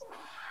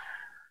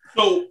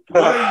 So,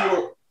 what are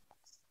your?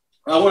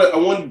 I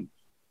want to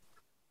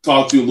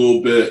talk to you a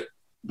little bit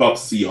about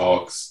the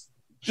Seahawks.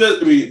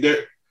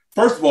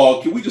 First of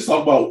all, can we just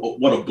talk about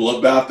what a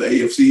bloodbath the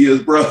AFC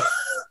is, bro?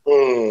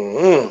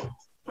 Mm-hmm.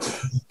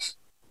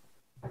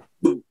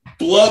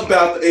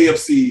 Bloodbath the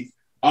AFC.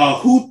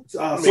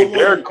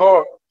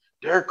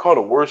 Derek Carr,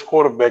 the worst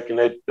quarterback in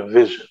that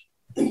division.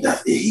 And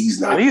he's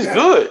not. And he's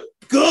good.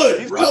 Good,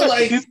 he's bro. Good.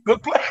 Like, he's a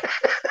good player.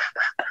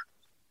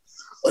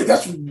 Like,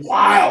 that's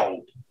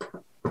wild.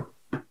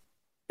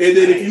 And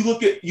then if you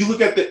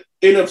look at the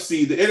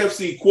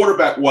NFC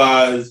quarterback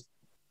wise,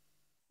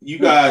 you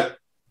got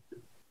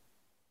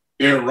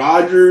Aaron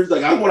Rodgers.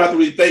 Like, I'm gonna have to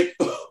really think.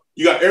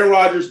 You got Aaron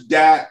Rodgers,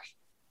 Dak,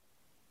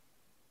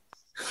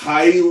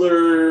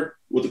 Kyler,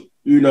 and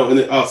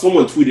then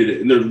someone tweeted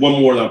it, and there's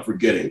one more that I'm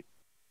forgetting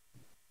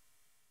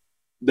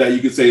that you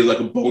could say is like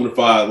a bona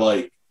fide,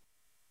 like,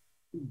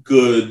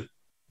 good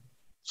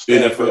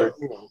NFL.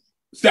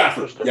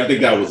 Stafford. Yeah, I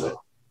think that was it.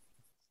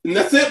 And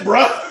that's it,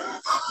 bro.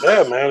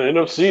 Yeah, man. The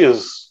NFC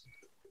is,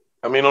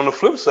 on the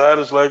flip side,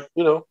 it's like,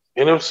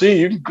 NFC,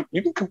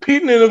 you can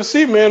compete in the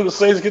NFC, man. The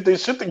Saints get their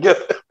shit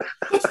together.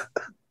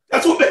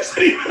 That's what makes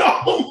it even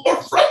all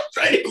more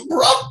frustrating,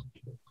 bro.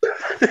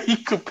 You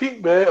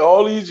compete, man.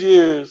 All these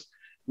years,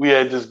 we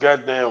had this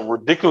goddamn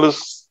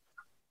ridiculous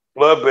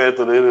bloodbath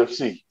of the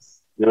NFC.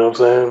 You know what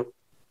I'm saying?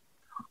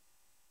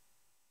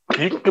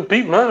 You can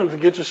compete, man, if you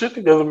get your shit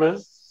together, man.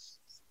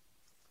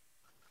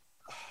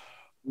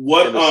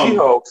 What the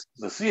Seahawks?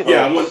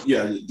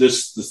 It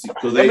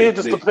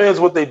just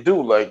depends what they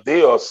do. Like,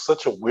 they are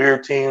such a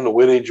weird team the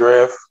way they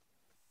draft.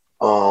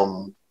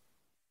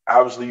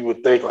 Obviously, you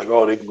would think like,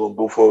 oh, they can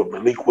go for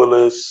Malik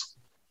Willis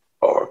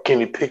or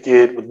Kenny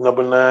Pickett with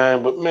number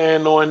 9, but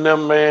man, knowing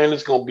them, man,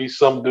 it's gonna be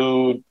some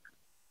dude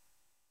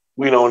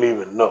we don't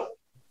even know,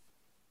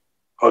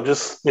 or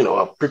just a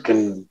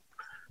freaking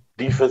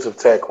defensive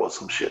tackle or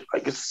some shit.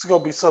 Like, it's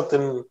gonna be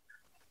something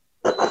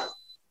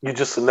you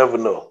just never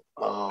know.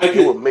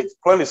 It would make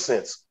plenty of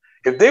sense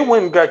if they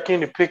went and got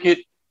Kenny Pickett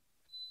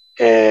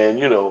and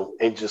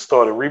and just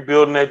started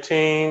rebuilding that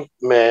team,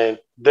 man.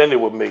 Then it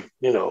would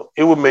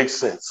make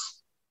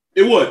sense.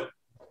 It would.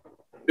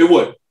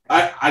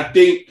 I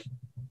think,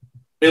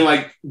 and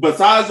like,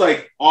 besides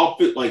like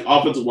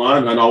offensive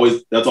line,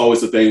 that's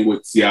always the thing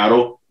with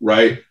Seattle,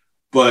 right?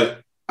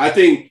 But I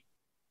think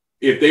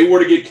if they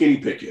were to get Kenny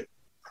Pickett,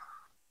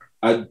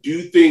 I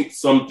do think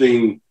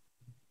something.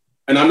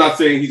 And I'm not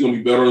saying he's going to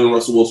be better than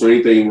Russell Wilson or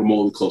anything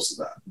remotely close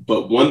to that.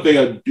 But one thing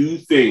I do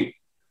think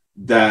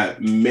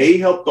that may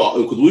help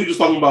because we were just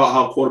talking about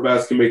how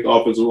quarterbacks can make the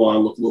offensive line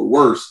look a little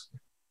worse.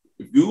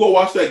 If you go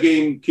watch that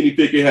game Kenny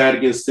Pickett had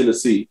against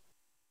Tennessee,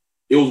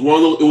 it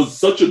was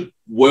such a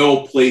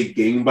well-played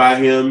game by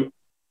him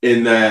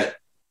in that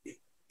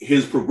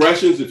his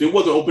progressions, if it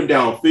wasn't open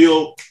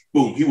downfield,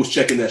 boom, he was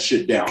checking that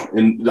shit down.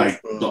 And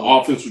like the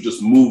offense was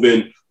just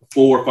moving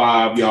 4 or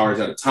 5 yards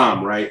at a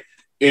time, right?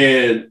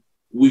 And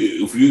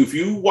if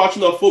you watch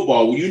enough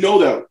football, well, you know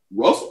that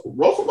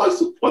Russell likes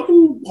to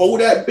fucking hold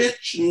that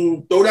bitch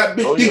and throw that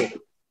bitch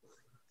deep.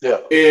 Yeah.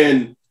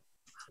 And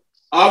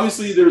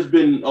obviously there's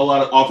been a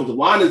lot of offensive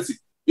line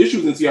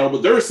issues in Seattle,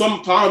 but there are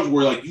some times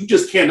where like you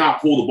just cannot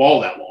hold the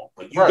ball that long.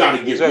 Like you got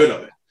to get rid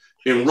of it.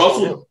 And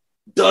Russell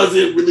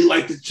doesn't really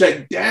like to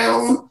check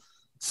down.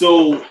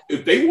 So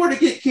if they were to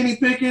get Kenny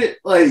Pickett,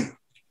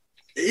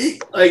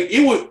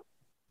 it would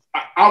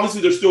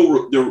obviously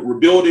they're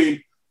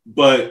rebuilding,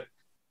 but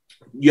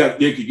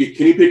they could get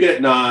Kenny Pickett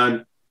at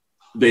 9.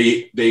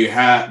 They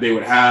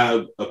would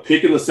have a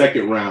pick in the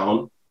second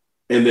round,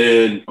 and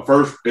then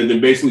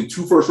basically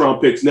 2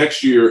 first-round picks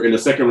next year in the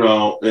second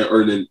round,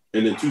 and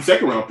then 2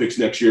 second-round picks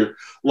next year.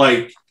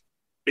 Like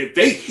if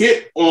they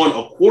hit on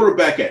a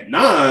quarterback at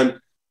 9,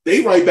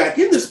 they right back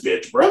in this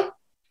bitch, bro.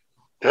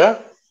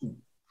 Yeah.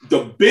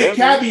 The big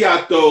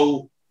caveat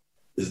though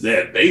is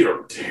that they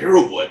are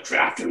terrible at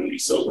drafting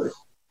recently.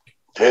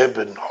 They've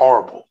been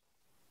horrible.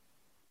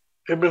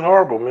 They've been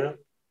horrible, man.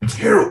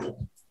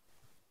 Terrible.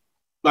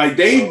 Like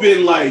they've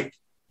been like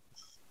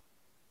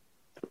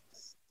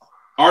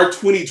our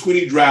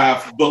 2020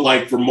 draft, but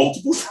like for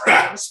multiple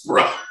drafts,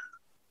 bro.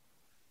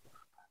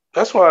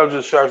 That's why it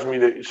just shocks me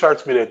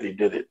that they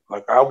did it.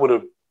 Like I would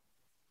have,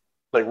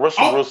 like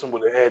Russell Wilson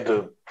would have had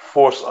to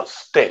force a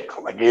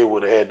stick. Like it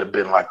would have had to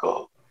been like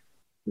a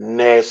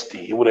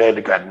nasty. It would have had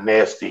to got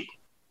nasty.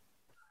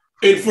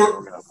 And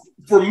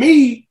for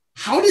me,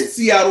 how did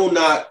Seattle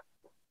not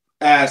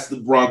ask the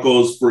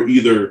Broncos for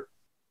either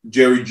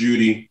Jerry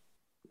Jeudy,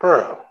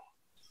 Patrick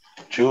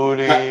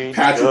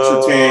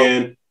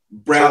Surtain,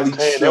 Bradley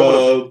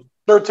Chubb?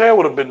 Surtain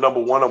would have been number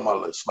 1 on my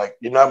list. Like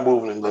you're not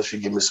moving unless you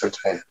give me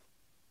Surtain.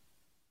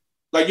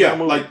 Like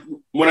like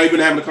we're not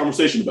even having a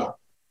conversation about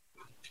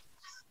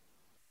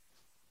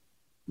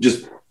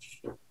it.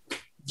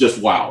 Just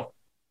wow.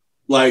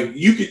 Like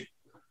you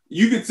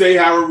could say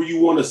however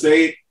you want to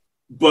say it,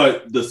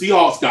 but the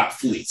Seahawks got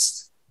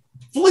fleeced.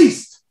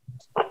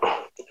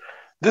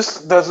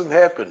 This doesn't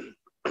happen.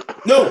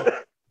 No.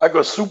 Like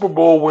a Super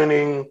Bowl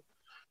winning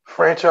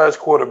franchise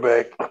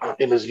quarterback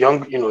in his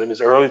in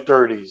his early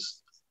 30s,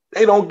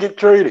 they don't get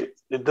traded.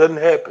 It doesn't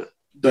happen.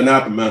 Doesn't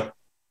happen, man.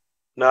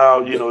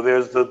 Now,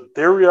 there's the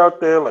theory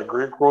out there, like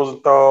Greg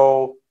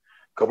Rosenthal.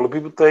 A couple of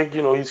people think,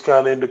 he's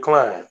kind of in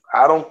decline.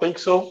 I don't think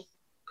so.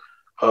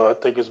 I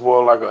think it's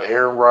more like an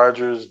Aaron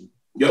Rodgers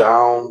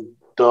down,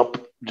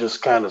 dump,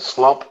 just kind of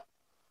slump.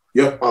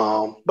 Yep.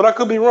 But I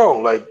could be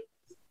wrong. Like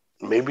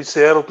maybe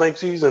Seattle thinks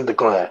he's in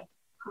decline.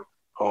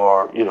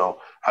 Or,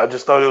 I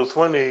just thought it was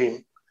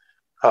funny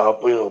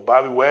how,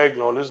 Bobby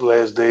Wagner on his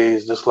last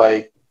days, just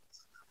like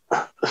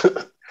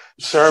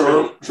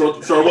Sherman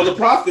was a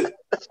prophet.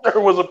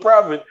 Sherman was a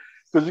prophet.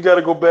 Because you got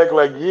to go back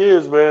like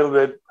years, man.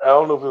 That I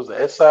don't know if it was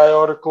an SI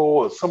article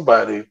or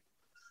somebody,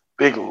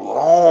 big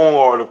long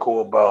article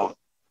about,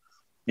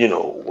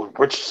 what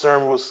Richard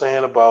Sherman was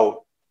saying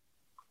about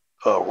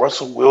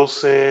Russell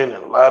Wilson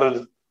and a lot of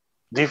the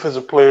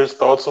defensive players'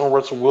 thoughts on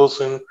Russell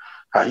Wilson,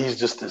 how he's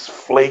just this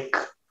flake,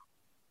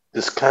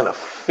 this kind of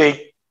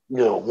fake,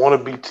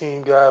 wannabe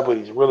team guy, but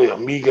he's really a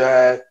me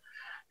guy,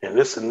 and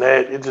this and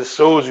that. It just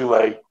shows you,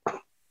 like,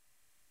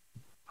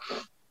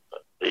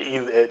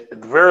 at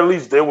the very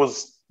least, there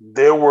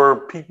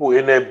were people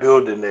in that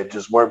building that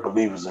just weren't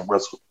believers in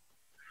Russell,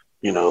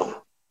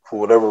 for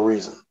whatever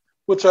reason,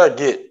 which I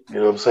get, you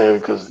know what I'm saying?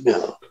 Because,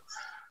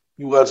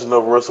 you watch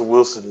enough Russell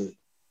Wilson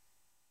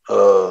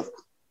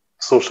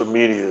social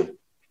media,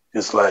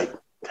 it's like,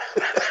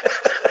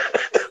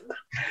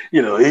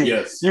 you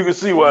can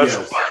see why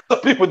some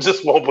people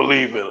just won't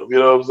believe in him. You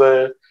know what I'm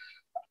saying?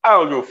 I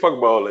don't give a fuck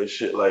about all that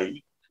shit.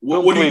 Like,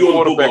 what are you doing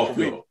on the football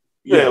field?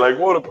 Yeah, like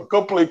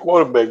go play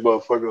quarterback,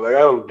 motherfucker. Like I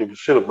don't give a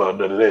shit about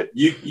none of that.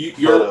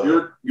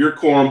 Your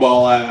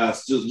cornball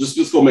ass.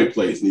 Just go make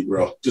plays,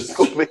 Negro. Just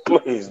go make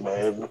plays,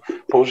 man.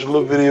 Post your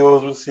little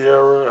videos with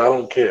Sierra. I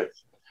don't care.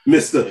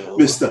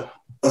 Mr.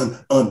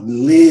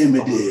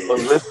 Unlimited.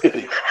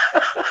 Unlimited.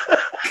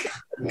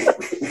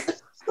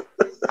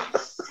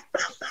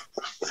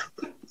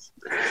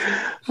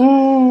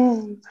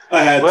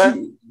 I had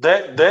to.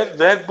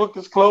 That book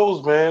is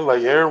closed, man.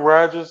 Like Aaron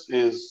Rodgers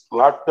is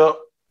locked up.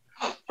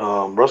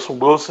 Russell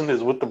Wilson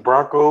is with the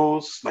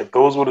Broncos. Like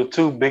those were the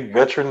 2 big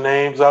veteran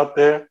names out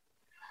there.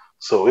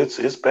 So it's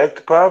back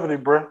to poverty,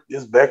 bro.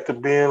 It's back to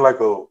being like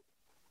a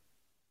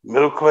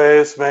middle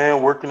class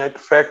man working at the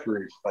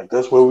factory. Like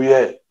that's where we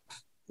at.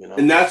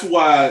 And that's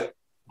why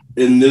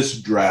in this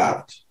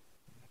draft,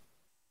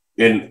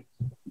 and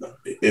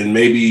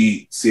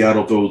maybe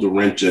Seattle throws a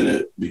wrench in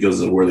it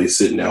because of where they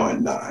sit now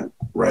at 9,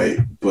 right?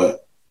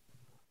 But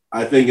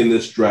I think in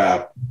this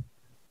draft,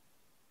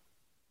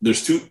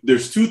 there's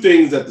two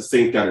things that the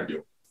Saints got to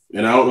do.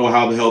 And I don't know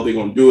how the hell they're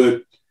going to do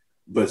it,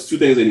 but it's 2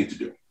 things they need to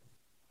do.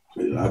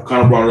 I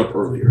kind of brought it up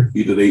earlier.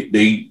 Either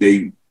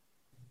they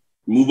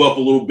move up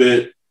a little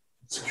bit,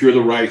 secure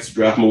the rights,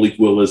 draft Malik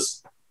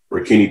Willis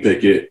or Kenny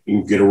Pickett,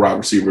 and get a wide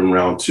receiver in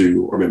round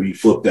 2, or maybe you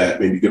flip that,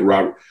 maybe you get a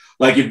Robert.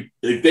 Like if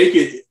they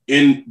get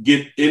in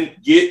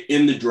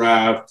the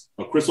draft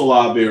a Chris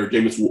Olave or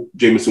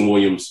Jameson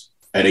Williams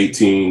at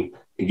 18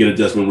 and get a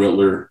Desmond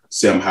Riddler,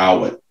 Sam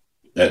Howell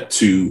at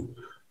 2.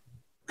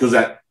 Because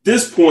at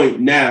this point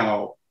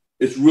now,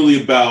 it's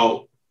really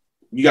about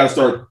you got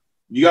to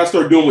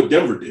start doing what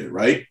Denver did,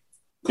 right?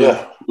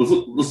 Yeah. Let's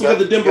look at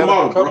the Denver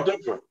model,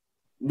 bro.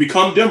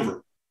 Become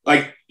Denver.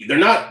 Like, they're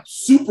not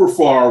super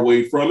far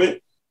away from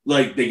it.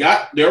 Like, they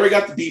already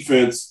got the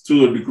defense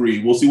to a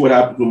degree. We'll see what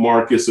happens with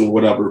Marcus and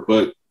whatever.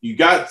 But you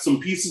got some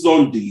pieces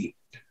on D.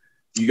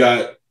 You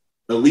got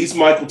at least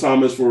Michael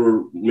Thomas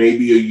for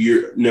maybe a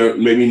year,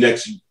 maybe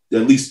next,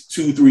 at least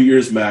 2-3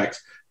 years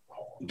max.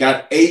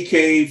 Got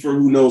AK for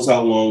who knows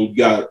how long. You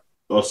got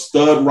a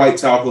stud right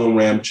tackle in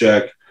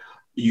Ramczyk.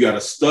 You got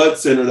a stud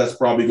center that's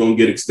probably going to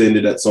get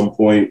extended at some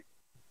point.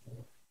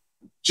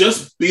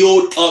 Just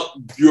build up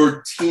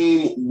your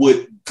team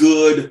with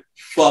good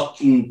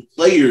fucking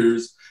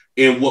players.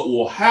 And what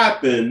will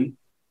happen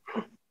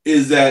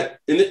is that,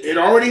 and it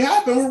already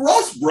happened with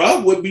Russ,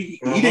 bro. He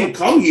didn't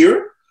come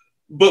here.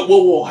 But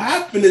what will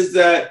happen is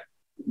that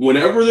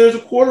whenever there's a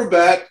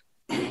quarterback,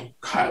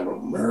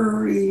 Kyler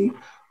Murray,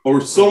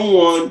 or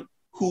someone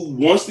who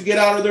wants to get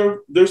out of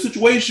their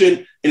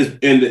situation, and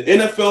the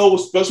NFL,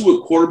 especially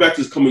with quarterbacks,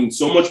 is coming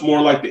so much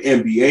more like the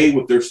NBA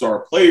with their star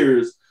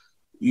players,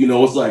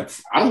 it's like,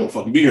 I don't want to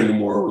fucking be here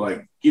anymore.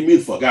 Like, get me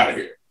the fuck out of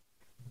here.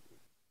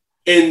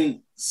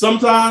 And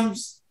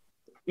sometimes,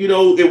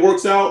 it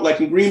works out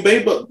like in Green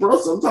Bay, but bro,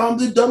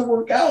 sometimes it doesn't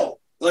work out.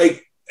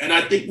 Like, and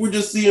I think we're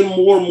just seeing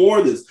more and more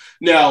of this.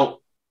 Now,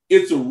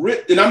 it's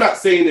and I'm not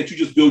saying that you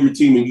just build your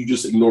team and you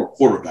just ignore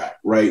quarterback,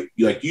 right?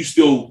 Like, you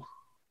still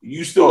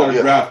got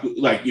to draft.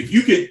 Like, if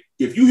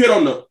you hit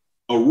on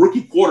a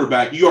rookie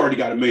quarterback, you already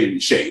got it made in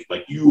shape.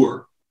 Like, you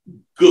are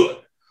good.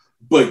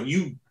 But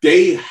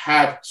they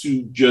have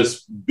to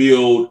just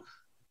build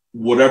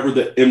whatever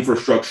the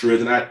infrastructure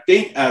is. And I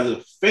think as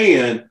a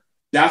fan,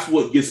 that's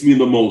what gets me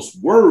the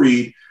most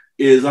worried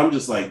is I'm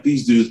just like,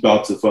 these dudes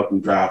about to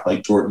fucking draft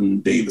like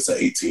Jordan Davis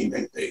at 18,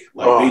 ain't they?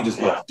 Like, they just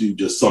about to do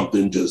just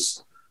something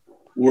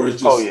where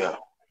it's just,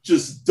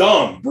 just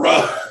dumb,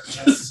 bro.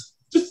 just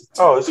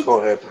it's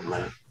going to happen,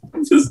 man.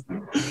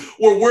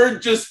 Or we're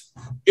just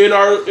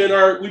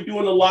we're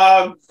doing a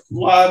live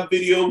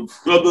video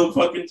of the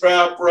fucking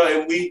draft,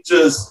 bro, and we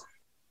just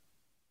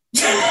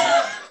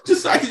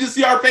I can just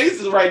see our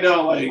faces right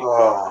now,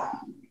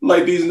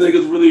 like these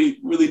niggas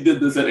really did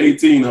this at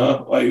 18,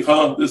 huh? Like,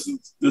 this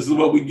is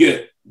what we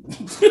get.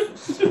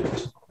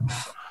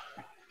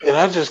 And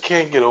I just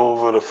can't get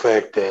over the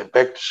fact that,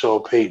 back to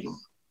Sean Payton,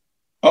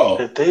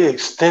 that they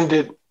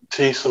extended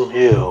Taysom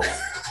Hill.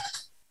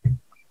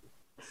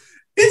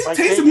 Is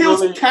Taysom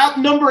Hill's cap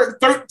number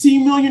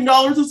 $13 million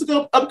this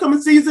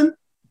upcoming season?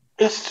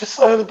 It's just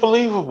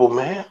unbelievable,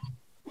 man.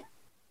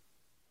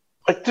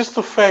 Like, just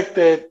the fact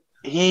that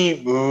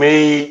he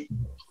made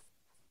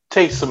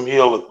Taysom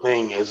Hill a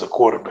thing as a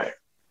quarterback.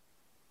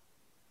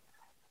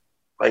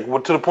 Like,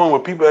 to the point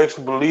where people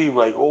actually believe,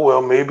 like, oh,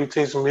 well, maybe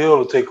Taysom Hill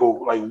will take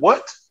over. Like,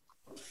 what?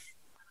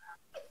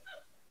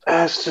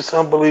 That's just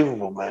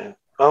unbelievable, man.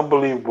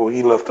 Unbelievable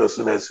he left us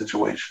in that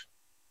situation.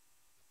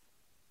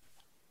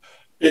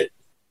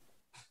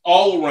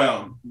 All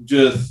around,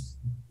 just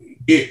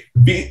it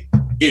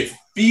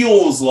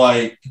feels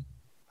like,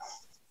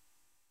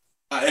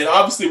 and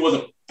obviously it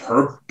wasn't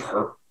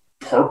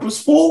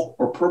purposeful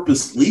or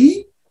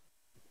purposely,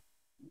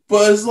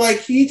 but it's like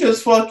he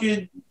just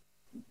fucking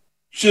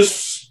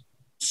just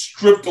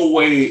stripped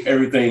away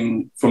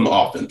everything from the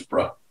offense,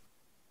 bro.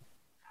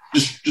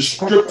 Just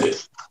stripped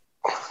it.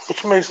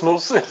 Which makes no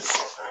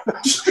sense.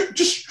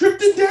 just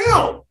stripped it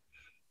down.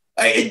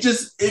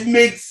 It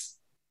makes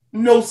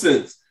no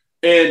sense.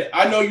 And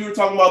I know you were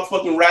talking about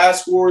fucking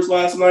RAS scores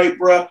last night,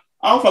 bro.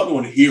 I don't fucking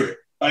want to hear it.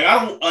 Like,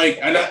 I don't like.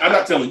 I'm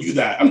not telling you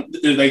that. I'm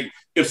like,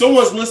 if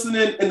someone's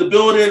listening in the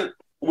building,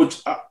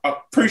 which I'm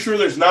pretty sure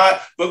there's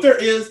not, but if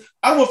there is,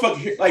 I don't want to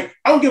fucking hear. Like,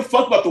 I don't give a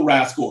fuck about the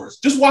RAS scores.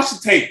 Just watch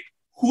the tape.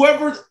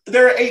 Whoever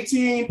there at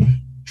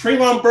 18,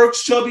 Treylon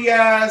Burks, chubby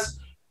ass,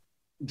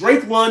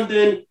 Drake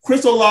London,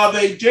 Chris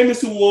Olave,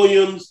 Jameson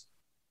Williams.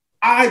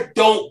 I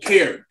don't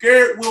care.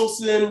 Garrett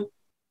Wilson.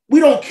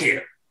 We don't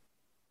care.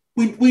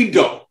 We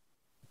don't.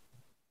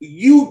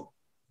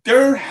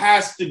 There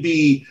has to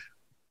be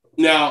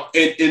now,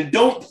 and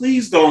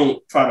please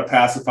don't try to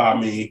pacify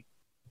me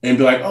and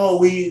be like, oh,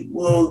 we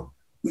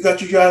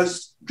got you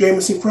guys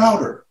Jamison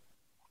Crowder.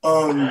 We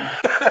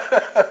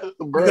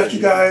got you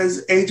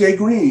guys AJ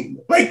Green.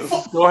 Like, this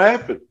is gonna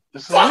happen.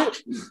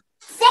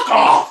 Fuck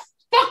off.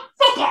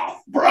 Fuck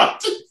off, bro.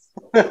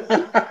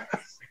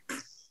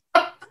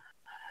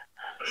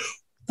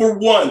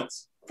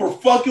 For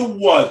fucking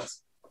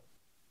once,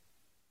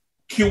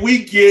 can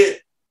we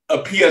get a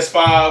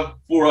PS5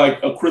 for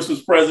like a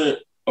Christmas present,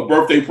 a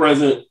birthday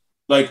present,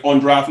 like on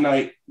draft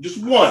night?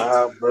 Just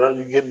once. Bro,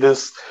 you get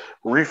this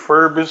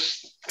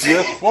refurbished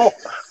PS4.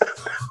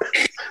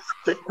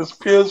 Take this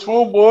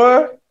PS4,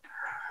 boy.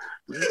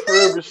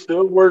 Refurbished,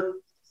 still work.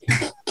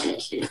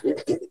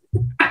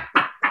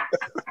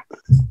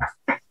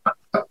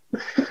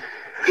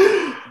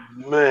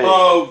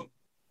 Man.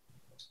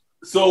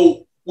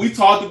 So we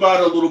talked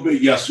about it a little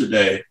bit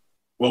yesterday.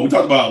 Well, we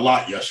talked about it a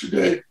lot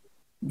yesterday.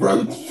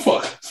 Brother,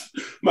 fuck.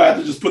 Might have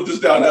to just put this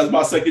down as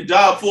my second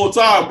job full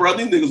time, bro.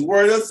 These niggas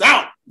wearing us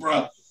out.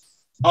 bruh.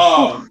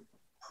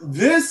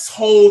 This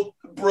whole,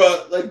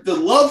 bruh, like the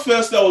love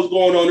fest that was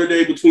going on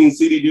today between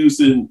CD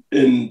Deuce and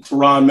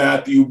Tyrann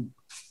Mathieu.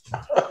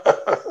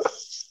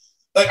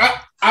 Like,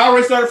 I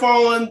already started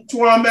following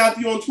Tyrann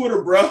Mathieu on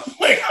Twitter, bruh.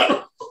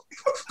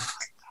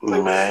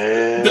 Like,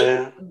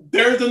 man,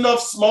 there's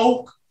enough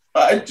smoke.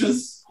 I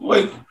just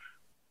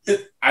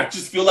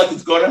feel like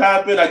it's going to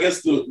happen. I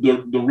guess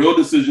the real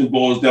decision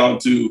boils down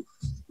to,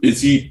 is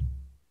he,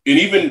 and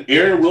even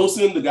Aaron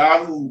Wilson, the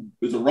guy who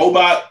is a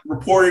robot,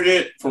 reported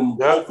it from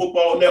Pro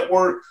Football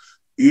Network.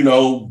 You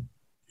know,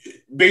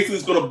 basically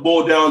it's going to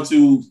boil down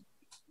to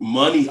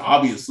money,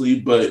 obviously,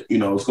 but, you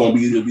know, it's going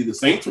to either be the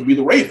Saints or be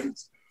the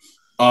Ravens.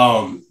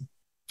 I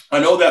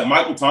know that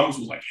Michael Thomas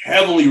was like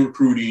heavily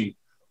recruiting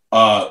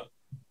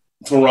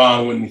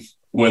Tyrann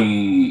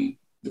when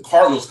the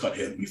Cardinals cut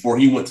him before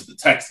he went to the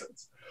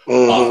Texans,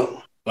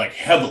 like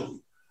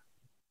heavily.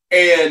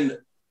 And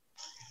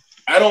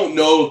I don't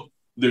know if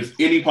there's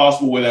any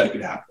possible way that it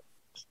could happen.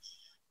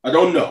 I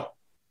don't know.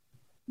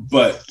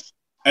 But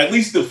at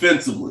least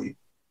defensively,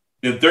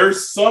 if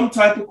there's some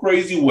type of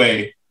crazy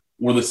way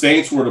where the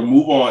Saints were to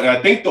move on, and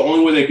I think the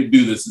only way they could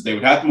do this is they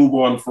would have to move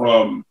on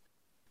from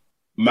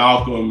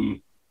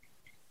Malcolm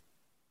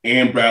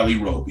and Bradley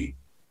Roby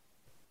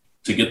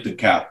to get the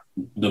cap,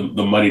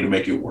 the money to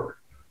make it work.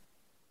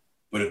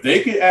 But if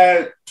they could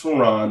add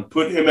Tyrann,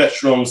 put him at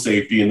strong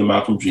safety in the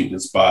Malcolm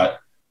Jenkins spot,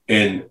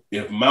 and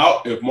if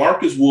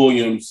Marcus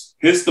Williams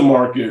hits the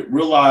market,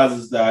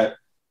 realizes that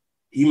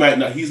he's not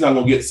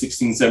going to get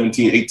 16,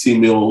 17,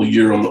 18 mil a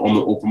year on the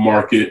open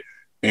market,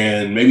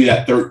 and maybe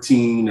that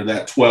 13 or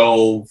that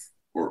 12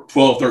 or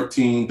 12,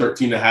 13,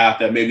 13 and a half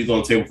that maybe is on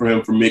the table for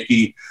him, for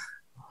Mickey,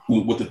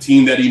 with the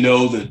team that he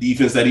knows and the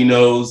defense that he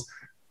knows.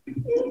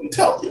 I'm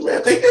telling you,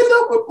 man, they end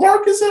up with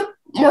Marcus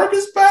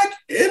back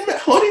and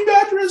Honey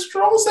Badger as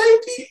strong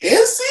safety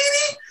and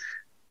CD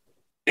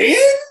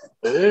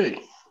and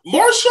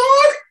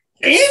Marshawn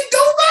and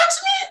Joe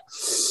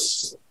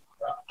Laxman.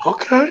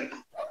 Okay.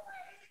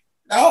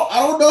 Now, I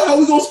don't know how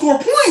we're gonna score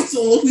points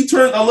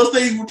unless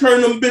they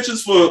return them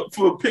bitches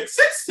for pick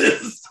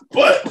sixes.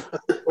 But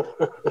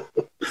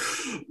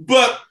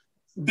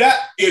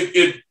that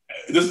if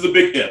this is a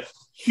big if,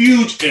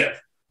 huge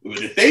if.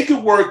 If they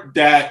could work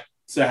that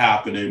to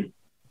happening,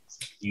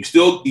 you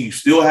still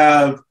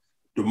have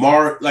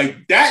DeMar,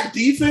 like that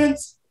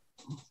defense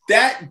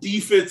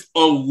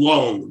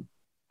alone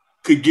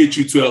could get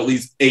you to at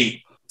least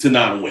 8 to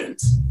 9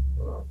 wins.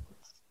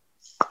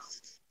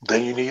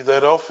 Then you need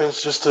that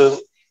offense just to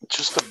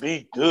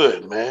be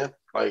good, man.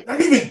 Like not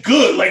even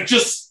good, like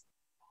just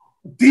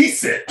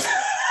decent.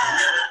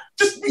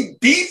 Just be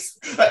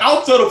decent. Like,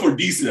 I'll settle for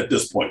decent at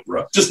this point,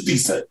 bro. Just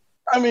decent.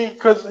 I mean,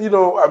 because,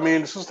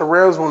 since the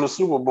Rams won the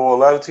Super Bowl, a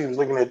lot of teams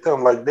looking at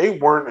them like they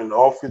weren't an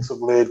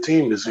offensive-led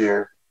team this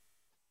year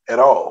at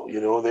all.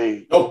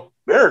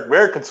 They're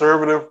very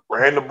conservative,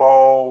 ran the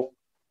ball,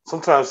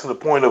 sometimes to the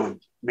point of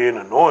being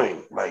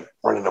annoying, like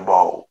running the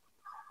ball.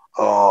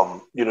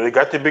 They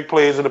got their big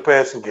plays in the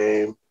passing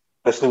game,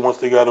 especially once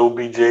they got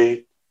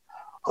OBJ.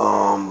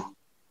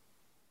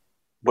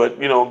 But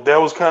that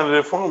was kind of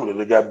their formula.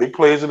 They got big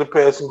plays in the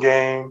passing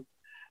game.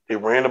 They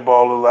ran the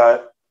ball a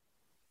lot.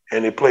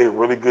 And they played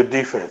really good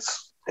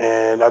defense.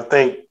 And I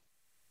think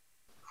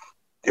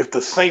if the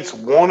Saints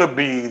want to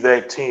be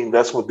that team,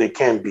 that's what they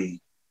can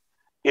be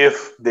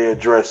if they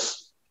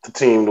address the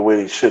team the way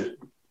they should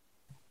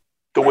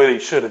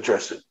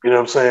address it. You know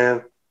what I'm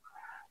saying?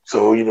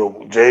 So,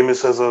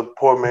 Jameis has a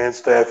poor man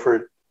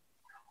Stafford.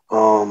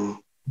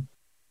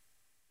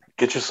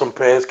 Get you some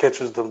pass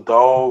catchers, them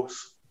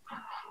dogs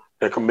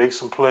that can make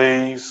some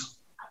plays.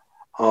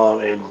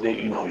 And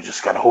you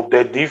just got to hope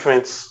that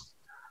defense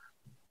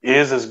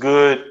is as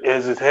good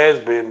as it has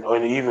been, or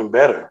even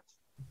better.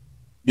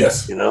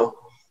 Yes.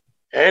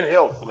 And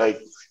health. Like,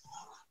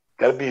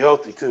 got to be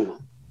healthy too.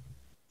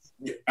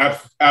 Yeah,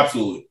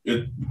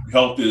 absolutely.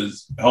 Health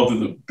is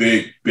a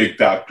big, big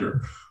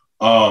factor.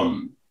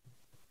 Want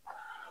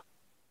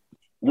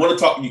to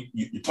talk?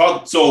 You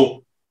talk.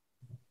 So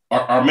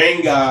our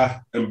main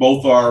guy and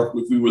both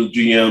if we were the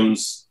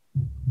GMs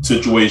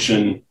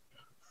situation,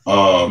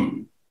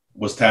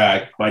 was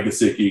tagged. Mike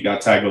Gesicki got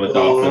tagged by the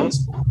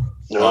Dolphins.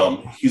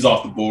 He's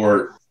off the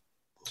board.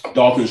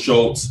 Dalton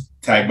Schultz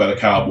tagged by the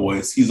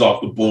Cowboys. He's off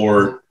the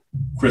board.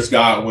 Chris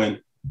Godwin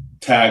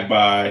tagged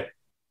by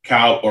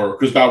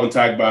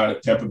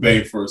Tampa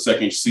Bay for a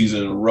second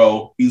season in a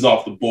row. He's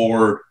off the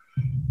board.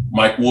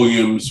 Mike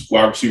Williams,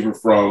 wide receiver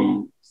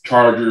from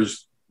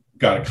Chargers,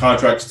 got a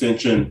contract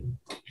extension.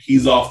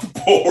 He's off the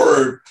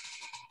board.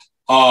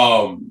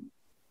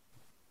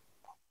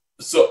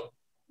 So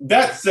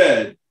that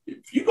said,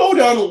 if you go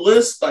down the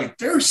list, like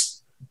there's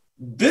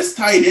this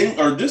tight end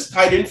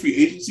free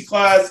agency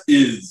class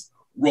is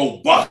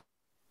robust.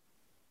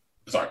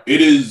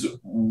 It is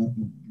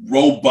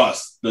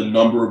robust, the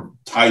number of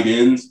tight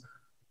ends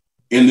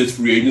in this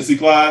free agency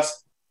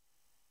class.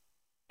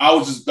 I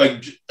was just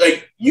like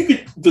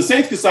the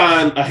Saints could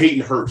sign a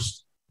Hayden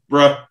Hurst,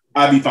 bruh.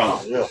 I'd be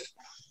fine. Yeah.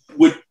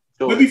 Would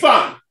be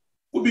fine.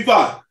 Would be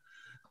fine.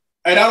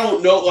 And I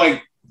don't know,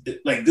 like,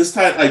 like this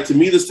tight, like to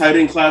me, this tight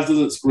end class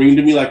doesn't scream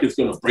to me like it's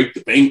going to break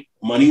the bank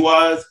money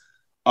wise.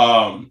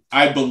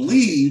 I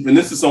believe, and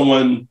this is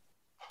someone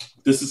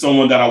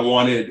that I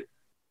wanted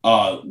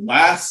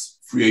last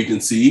free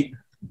agency,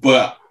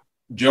 but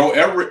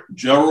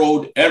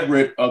Gerald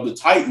Everett of the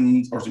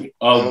Titans, or excuse me,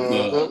 of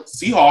the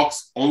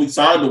Seahawks, only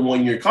signed a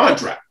 1-year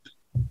contract.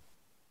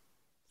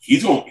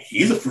 He's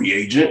a free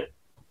agent.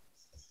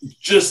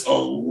 Just a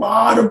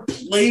lot of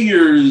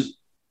players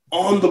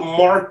on the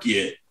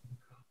market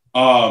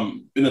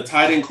in the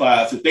tight end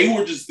class. If they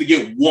were just to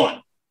get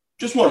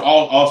just one.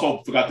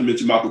 Also forgot to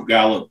mention Michael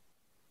Gallup,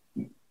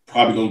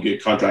 probably going to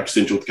get contract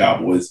extension with the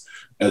Cowboys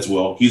as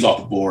well. He's off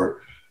the board.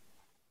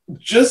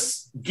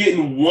 Just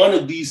getting one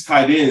of these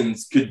tight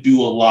ends could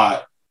do a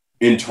lot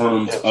in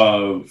terms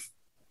of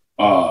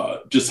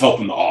just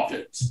helping the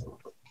offense.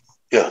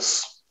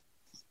 Yes,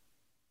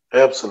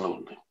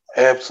 absolutely.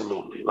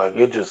 Like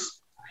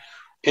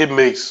it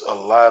makes a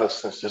lot of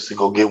sense just to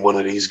go get one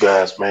of these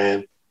guys,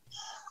 man.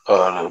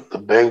 The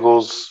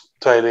Bengals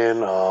tight end,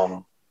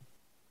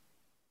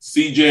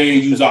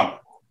 CJ Uzomah.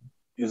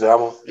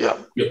 Yeah.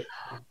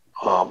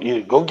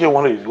 Go get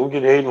one of these. Go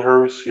get Hayden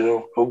Hurst.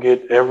 Go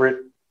get Everett.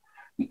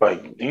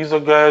 Like, these are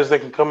guys that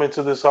can come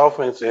into this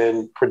offense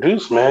and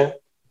produce, man.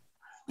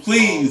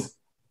 Please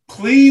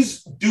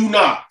do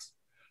not,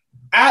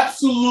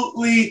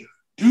 absolutely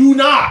do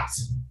not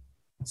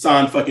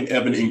sign fucking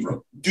Evan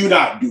Ingram. Do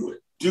not do it.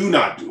 Do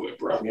not do it,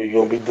 bro. You're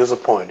going to be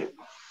disappointed.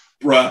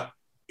 Bruh,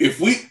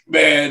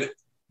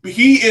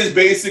 he is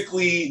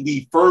basically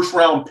the first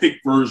round pick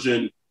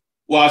version.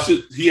 Well,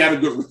 he had a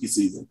good rookie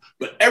season,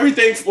 but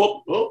everything,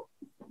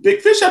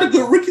 Big Fish had a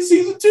good rookie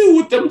season too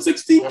with them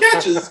 16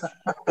 catches.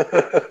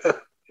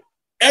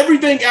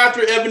 Everything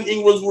after Evan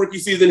Ingram's rookie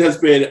season has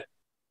been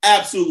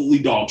absolutely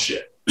dog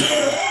shit.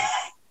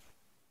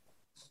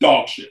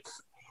 Dog shit.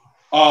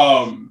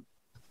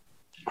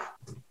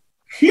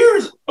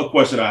 Here's a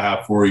question I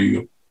have for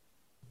you.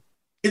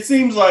 It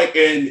seems like,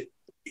 and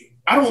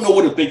I don't know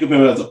what to think of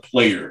him as a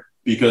player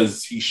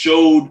because he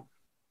showed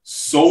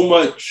so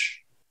much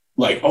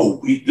like,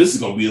 this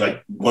is going to be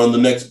like one of the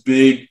next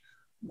big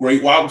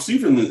great wide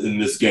receiver in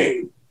this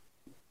game.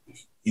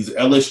 He's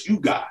an LSU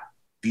guy.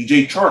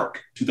 DJ Chark,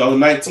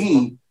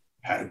 2019,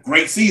 had a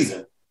great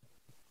season.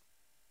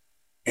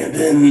 And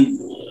then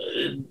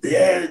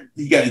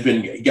he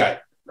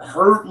got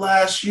hurt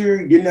last year.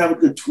 He didn't have a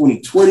good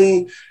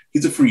 2020.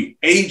 He's a free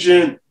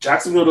agent.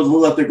 Jacksonville doesn't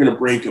look like they're going to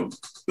bring him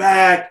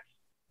back.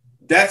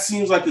 That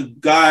seems like a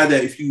guy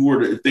that if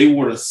they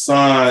were to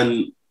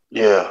sign,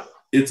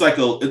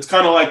 it's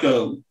kind of like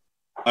a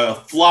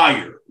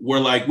flyer where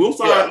like we'll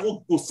sign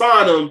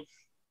him,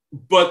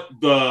 but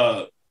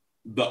the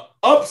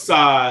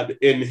upside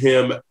in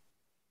him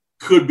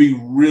could be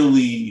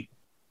really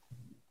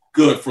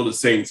good for the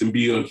Saints and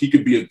he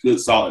could be a good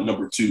solid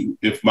number 2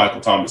 if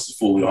Michael Thomas is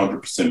fully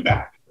 100%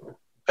 back.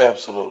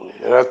 Absolutely.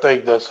 And I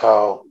think that's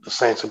how the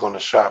Saints are going to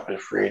shop in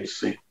free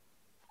agency.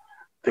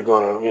 They're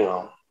going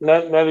to,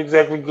 not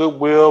exactly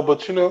goodwill,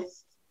 but going to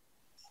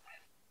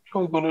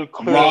go to the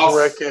clearance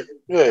record.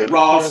 Yeah,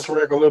 Ross, clearance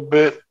record a little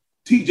bit.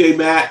 TJ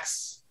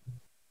Maxx.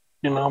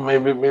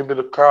 Maybe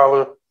the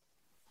collar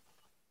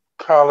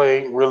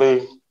ain't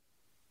really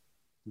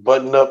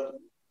buttoned up.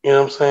 You know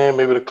what I'm saying?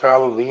 Maybe the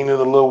collar leaning a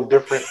little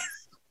different.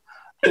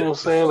 You know what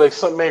I'm saying? Like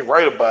something ain't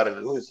right about it.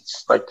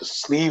 It's like the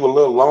sleeve a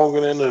little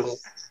longer than the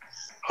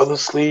other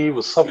sleeve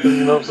or something.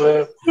 You know what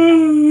I'm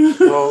saying?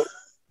 So,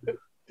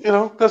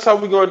 that's how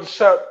we go to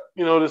shop.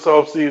 This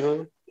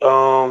offseason.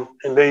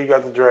 And then you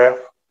got the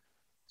draft.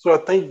 So I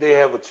think they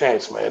have a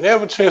chance, man. They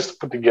have a chance to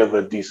put together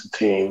a decent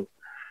team.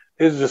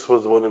 It just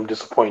was one of them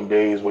disappointing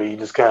days where you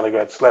just kind of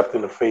got slapped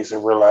in the face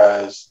and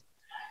realized,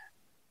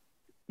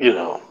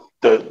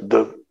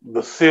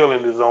 the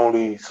ceiling is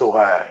only so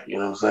high. You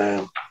know what I'm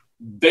saying?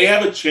 They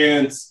have a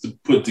chance to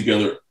put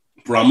together.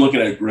 Bro, I'm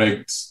looking at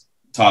Greg's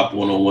top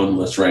 101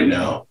 list right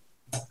now.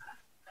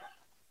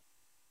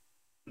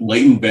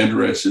 Leighton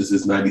Vander Esch is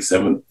his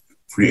 97th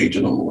free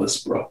agent on the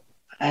list, bro.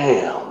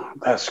 Damn,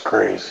 that's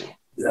crazy.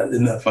 Yeah,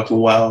 isn't that fucking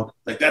wild?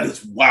 Like, that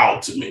is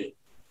wild to me.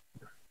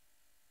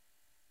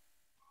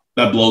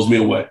 That blows me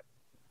away.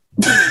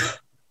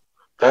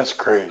 That's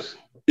crazy.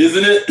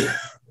 Isn't it?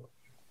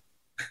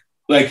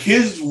 Like,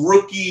 his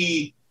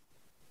rookie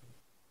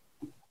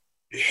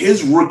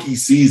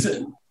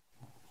season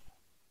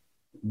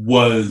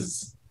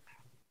was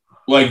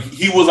like,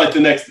 he was like the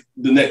next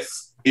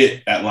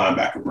it at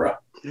linebacker, bro.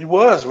 He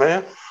was,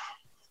 man.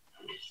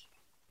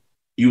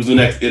 He was the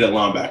next it at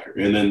linebacker.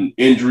 And then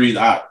injuries,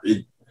 I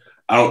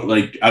don't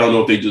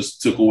know if they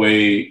just took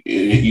away,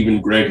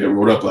 even Greg had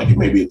wrote up like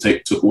maybe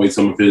it took away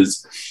some of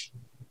his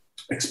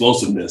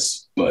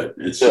explosiveness, but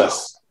it's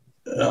just,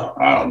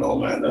 I don't know,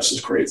 man. That's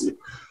just crazy.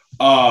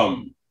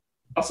 I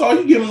saw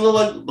you giving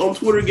on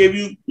Twitter,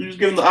 you just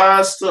giving the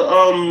odds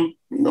to,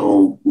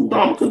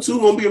 Ndamukong Suh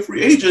gonna be a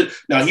free agent.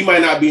 Now, he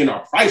might not be in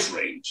our price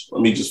range.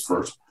 Let me just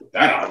first put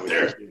that out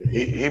there.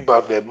 He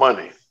about that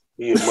money.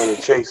 He a money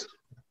chaser.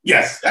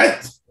 Yes,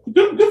 that's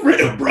good for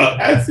him, bro.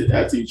 That's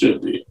he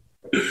should be.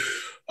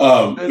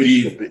 But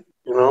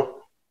You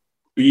know,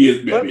 he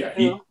is. But, Yeah,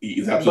 you know,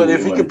 he's but absolutely.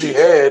 if he could be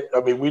had,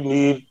 I mean,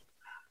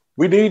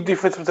 we need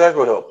defensive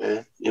tackle help,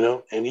 man. You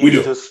know, and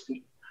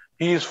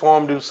he's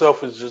formed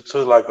himself as just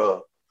to like a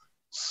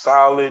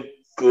solid,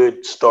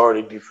 good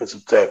starting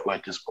defensive tackle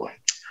at this point.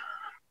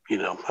 You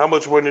know, how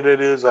much money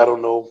that is, I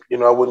don't know. You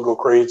know, I wouldn't go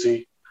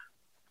crazy.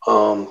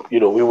 You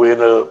know, we were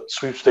in a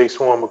sweepstakes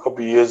for him a couple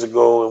of years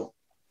ago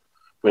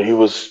when he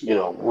was, you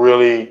know,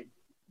 really,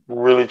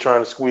 really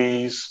trying to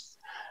squeeze.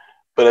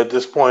 But at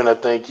this point, I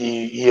think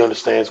he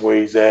understands where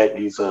he's at.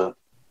 He's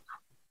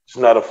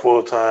not a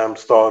full-time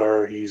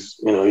starter. He's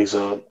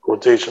a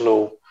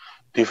rotational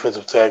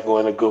defensive tackle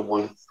and a good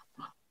one.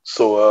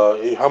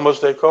 So how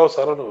much that costs,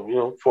 I don't know. You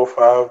know, $4,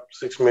 $5,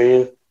 $6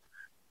 million.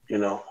 You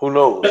know, who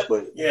knows?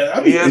 But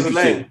yeah, he has a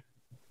name.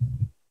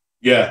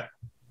 Yeah.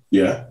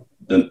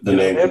 The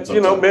name. And, you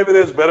know, maybe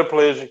there's better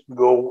players you can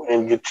go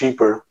and get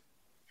cheaper.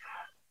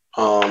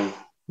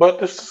 But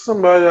there's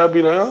somebody I'd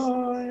be like,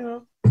 oh, you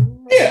know.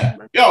 Yeah.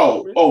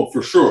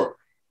 For sure.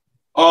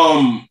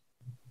 I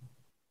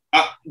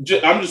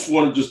just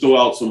want to throw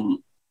out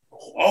some.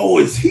 Oh,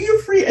 is he a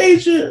free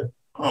agent?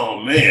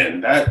 Oh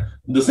man, that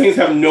the Saints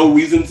have no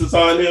reason to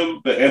sign him,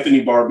 but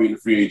Anthony Barr being a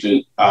free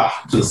agent,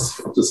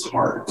 just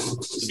hard.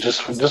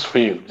 Just for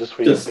you. Just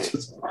hard.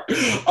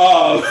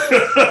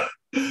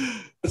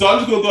 So I'm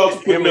just gonna throw out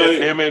some quick names.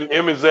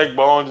 Him and Zach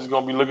Bond is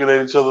gonna be looking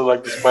at each other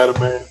like the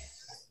Spider-Man.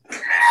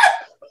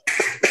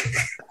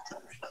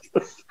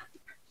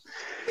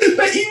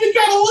 They even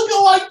kind of look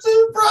alike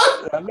too, bro.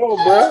 I know,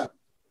 bro.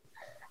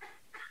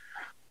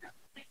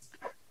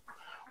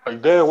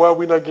 Like, damn, why are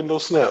we not getting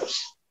those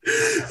snaps?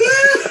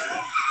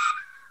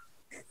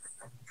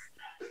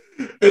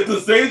 If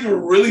the Saints were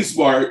really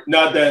smart,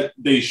 not that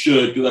they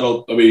should, because I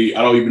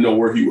don't even know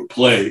where he would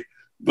play.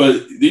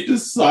 But they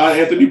just saw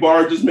Anthony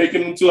Barr just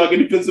making him to like a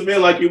defensive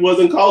end like he was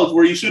in college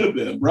where he should have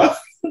been, bro.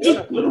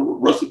 Just a little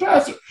rusty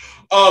passer.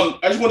 I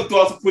just want to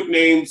throw out some quick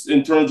names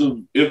in terms of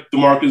if the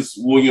Marcus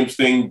Williams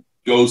thing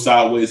goes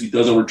sideways, he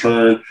doesn't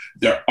return.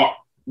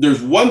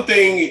 There's one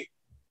thing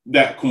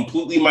that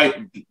completely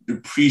might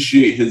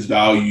depreciate his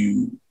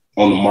value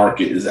on the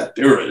market is that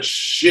there are a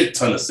shit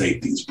ton of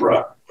safeties,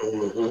 bro.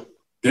 Mm-hmm.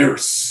 There are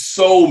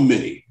so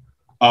many.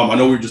 I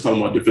know we were just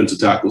talking about defensive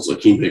tackles.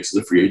 Akeem Hicks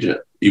is a free agent.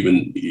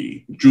 Even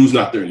Drew's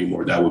not there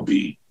anymore. That'd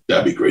be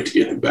great to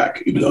get him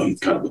back, even though he's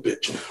kind of a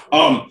bitch.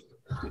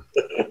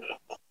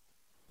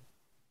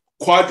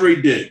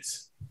 Quadre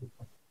Diggs,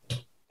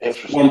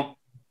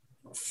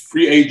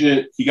 free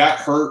agent. He got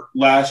hurt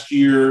last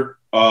year,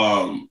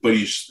 but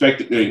he's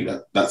expected.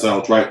 That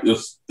sounds right.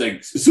 It's like,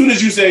 as soon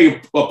as you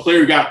say a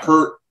player got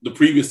hurt the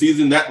previous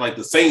season, that like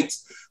the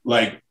Saints,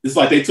 like it's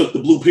like they took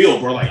the blue pill,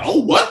 bro. Like,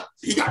 oh, what?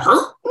 He got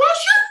hurt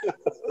last year?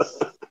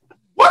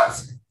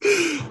 What?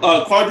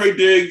 Quadre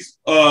Diggs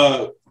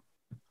as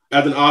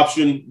an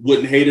option,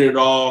 wouldn't hate it at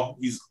all.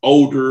 He's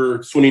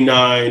older,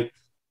 29.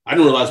 I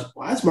didn't realize,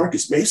 why is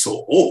Marcus May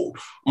so old?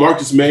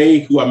 Marcus May,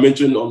 who I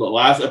mentioned on the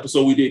last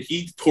episode we did,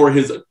 he tore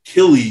his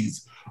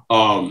Achilles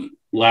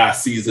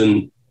last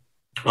season.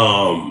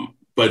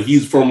 But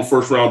he's from a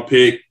first-round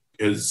pick,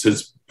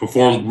 has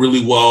performed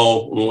really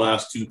well in the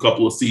last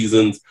couple of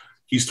seasons.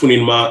 He's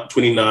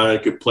 29,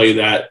 could play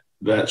that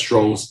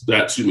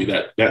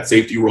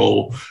safety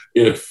role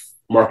if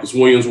Marcus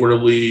Williams were to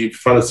leave.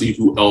 Trying to see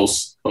who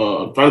else,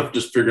 trying to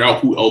just figure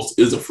out who else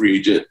is a free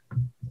agent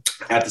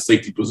at the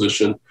safety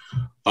position.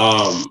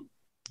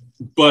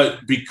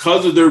 But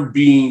because of there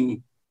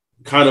being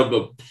kind of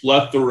a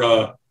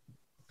plethora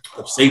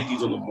of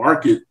safeties on the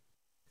market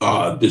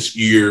this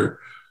year,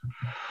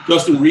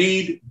 Justin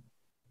Reed,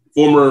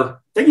 former, I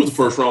think it was a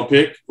first-round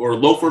pick or a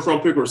low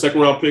first-round pick or a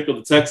second-round pick of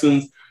the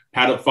Texans,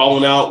 had a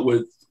falling out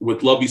with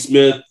Lovie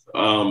Smith.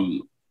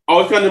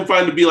 Always kind of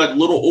find to be like a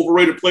little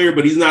overrated player,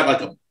 but he's not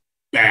like a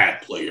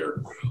bad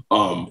player.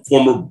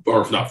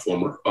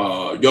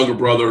 Younger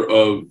brother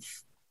of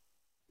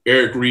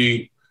Eric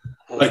Reed.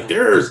 Like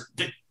there's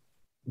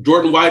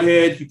Jordan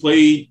Whitehead. He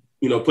played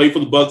for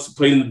the Bucks,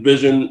 played in the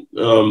division.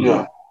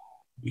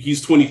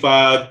 He's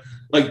 25.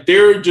 Like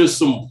there are just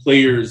some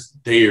players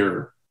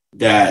there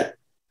that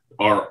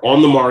are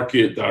on the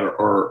market that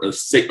are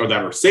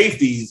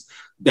safeties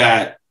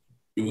that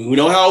we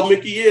know how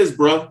Mickey is,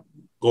 bro.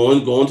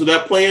 Going to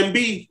that plan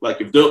B. Like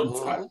if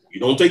you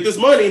don't take this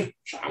money,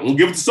 I'm gonna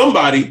give it to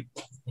somebody.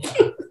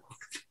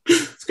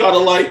 It's kind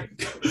of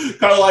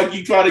like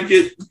you try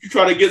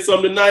to get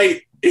some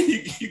tonight, and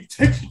you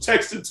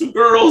texted two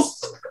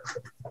girls.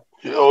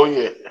 Oh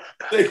yeah.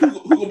 Hey,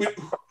 who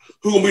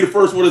gonna be the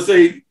first one to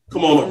say,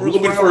 "Come on, who's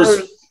gonna be the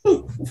first?"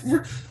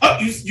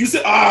 You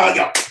said,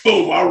 yeah,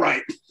 boom, all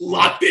right,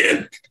 locked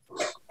in.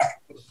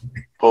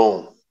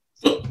 Boom.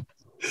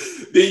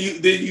 Then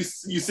you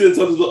said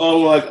something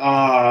like,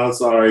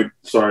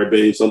 sorry,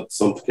 babe,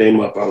 something came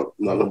up. I'm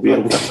not gonna be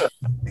able to.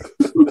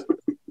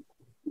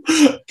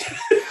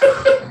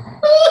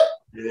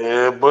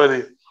 Yeah,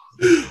 buddy.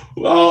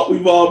 Well,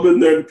 we've all been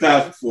there in the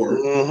past before.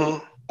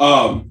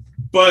 Mm-hmm.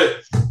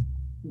 But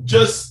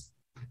just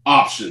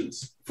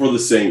options for the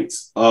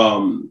Saints.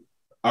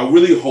 I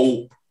really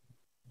hope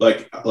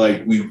like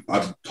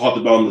I've talked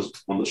about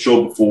on the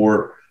show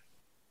before,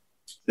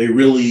 they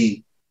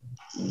really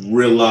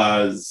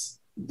realize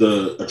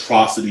the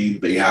atrocity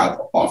they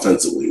have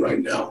offensively right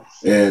now.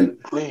 And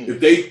if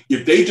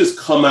they just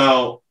come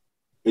out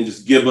and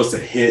just give us a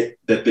hint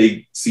that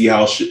they see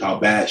how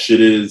bad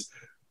shit is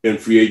in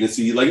free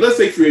agency, like let's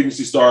say free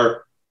agency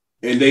start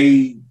and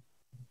they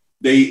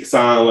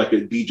sign like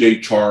a DJ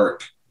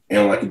Chark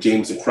and like a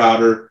Jameson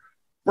Crowder,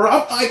 bro,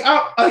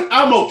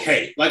 I'm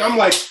okay. Like I'm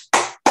like,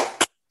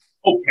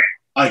 okay,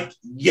 like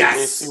yes.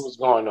 They see what's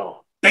going on.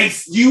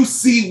 You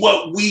see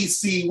what we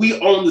see. We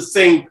on the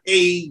same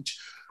page.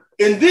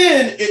 And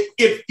then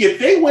if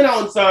they went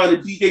out and signed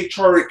a DJ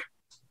Chark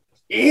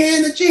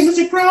and a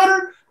Jameson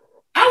Crowder,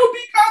 I would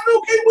be kind of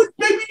okay with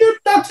maybe they're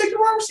not taking a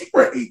wide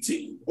receiver at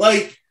 18.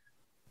 Like,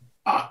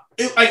 I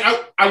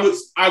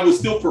would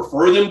still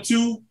prefer them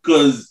to,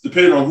 because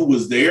depending on who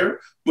was there.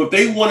 But if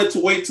they wanted to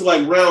wait till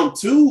like round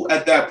 2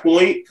 at that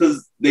point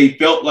because they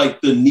felt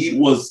like the need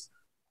was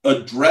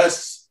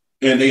addressed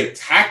and they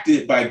attacked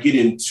it by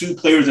getting 2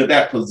 players at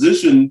that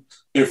position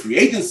in free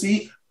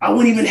agency, I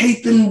wouldn't even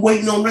hate them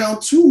waiting on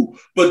round 2.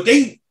 But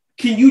can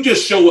you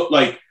just show it,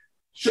 like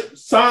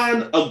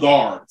sign a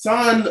guard,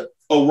 sign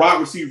a wide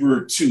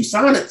receiver 2,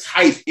 sign a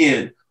tight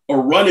end, a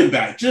running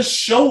back. Just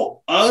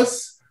show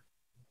us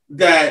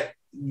that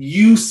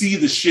you see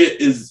the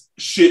shit is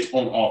shit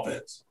on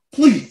offense.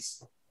 Please.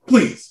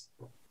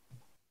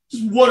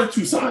 Just 1 or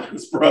 2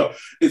 signings, bro.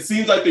 It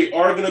seems like they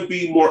are going to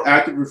be more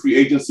active in free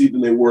agency than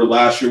they were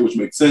last year, which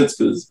makes sense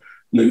because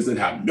niggas didn't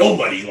have no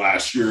money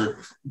last year.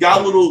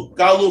 Got a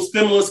little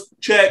stimulus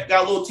check,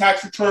 got a little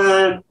tax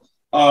return.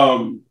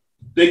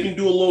 They can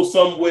do a little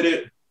something with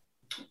it.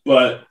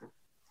 But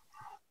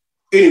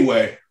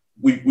anyway,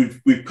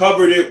 we've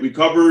covered it. We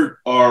covered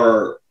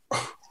our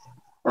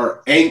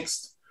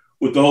angst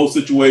with the whole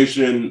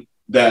situation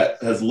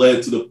that has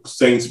led to the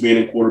Saints being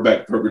in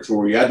quarterback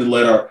purgatory. We had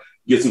to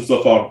get some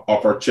stuff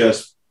off our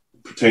chest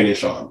pertaining to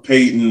Sean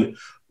Payton,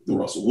 the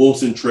Russell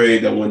Wilson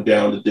trade that went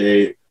down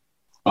today.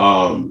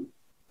 I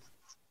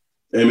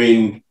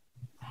mean,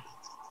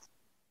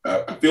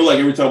 I feel like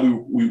every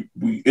time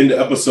we end the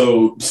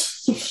episode,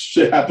 some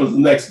shit happens the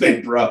next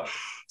day, bro.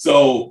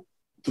 So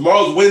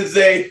tomorrow's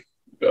Wednesday.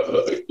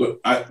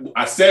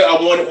 I said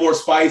I wanted more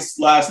spice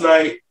last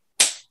night.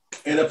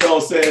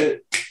 NFL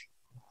said,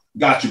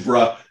 got you,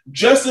 bro.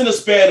 Just in a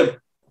span of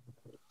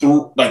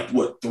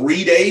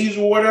 3 days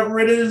or whatever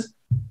it is,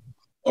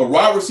 a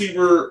wide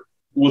receiver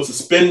was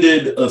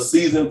suspended a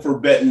season for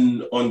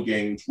betting on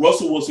games.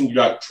 Russell Wilson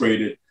got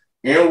traded.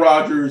 Aaron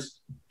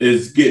Rodgers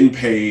is getting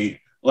paid.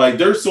 Like,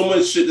 there's so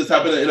much shit that's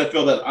happened in the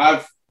NFL that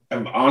I've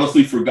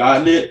honestly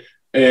forgotten it.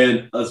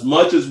 And as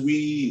much as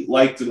we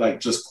like to like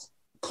just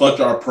clutch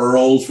our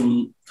pearls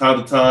from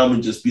time to time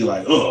and just be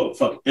like, oh,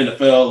 fuck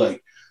NFL,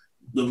 like,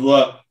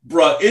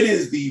 bruh, it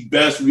is the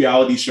best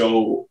reality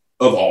show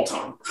of all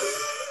time.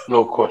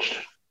 No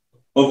question.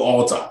 Of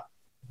all time.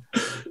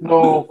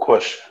 No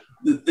question.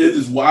 It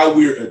is why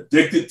we're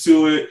addicted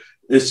to it.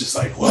 It's just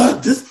like,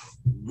 what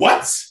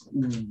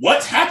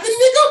happened,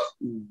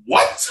 nigga?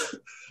 What?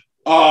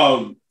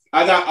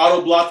 I got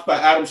auto blocked by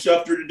Adam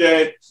Schefter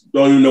today.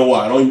 Don't even know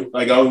why. I don't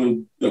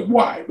even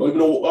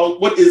know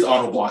what is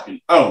auto blocking.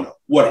 I don't know.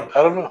 Whatever.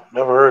 I don't know.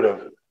 Never heard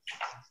of it.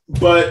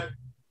 But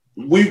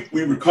we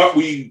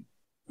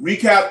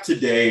recap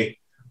today.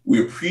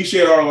 We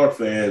appreciate all our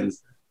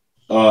fans.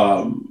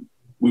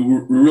 We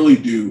really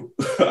do.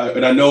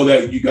 And I know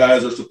that you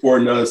guys are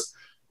supporting us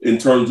in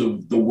terms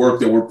of the work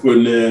that we're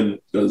putting in,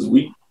 because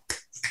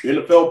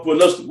NFL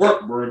putting us to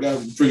work, bro.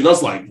 Guys treating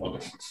us like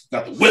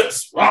got the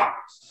whips.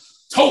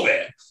 Toe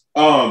bad.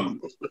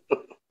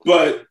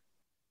 But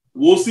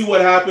we'll see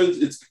what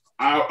happens.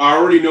 I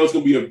already know it's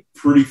gonna be a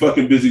pretty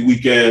fucking busy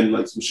weekend.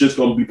 Like, some shit's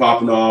gonna be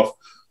popping off.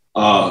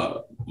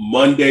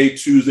 Monday,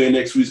 Tuesday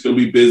next week's gonna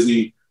be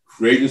busy.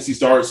 Free agency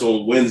starts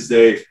on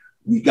Wednesday.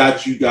 We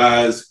got you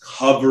guys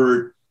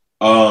covered.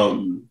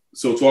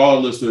 So to all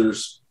our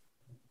listeners,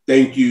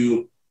 thank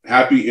you.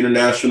 Happy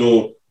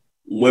International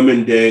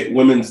Women's Day,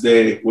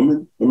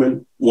 whatever.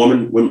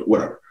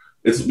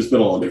 It's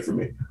been a long day for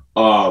me.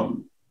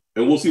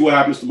 And we'll see what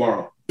happens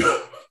tomorrow.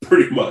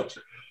 Pretty much.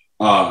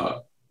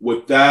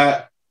 With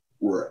that,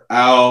 we're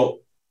out.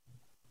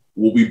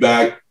 We'll be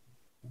back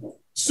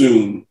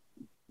soon.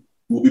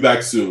 But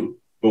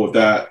with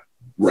that,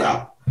 we're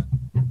out.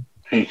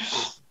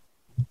 Peace.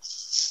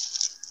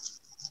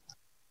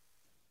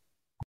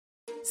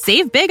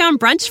 Save big on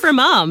brunch for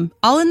mom,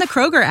 all in the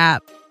Kroger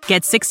app.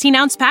 Get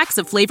 16-ounce packs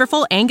of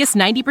flavorful Angus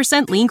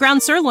 90% lean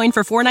ground sirloin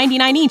for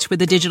 $4.99 each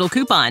with a digital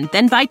coupon.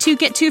 Then buy 2,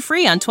 get 2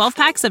 free on 12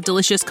 packs of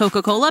delicious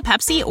Coca-Cola,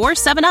 Pepsi, or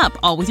 7-Up,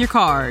 all with your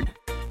card.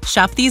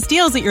 Shop these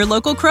deals at your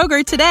local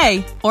Kroger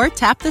today, or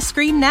tap the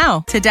screen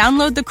now to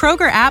download the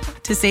Kroger app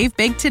to save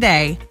big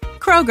today.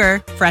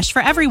 Kroger, fresh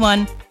for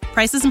everyone.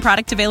 Prices and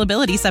product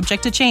availability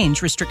subject to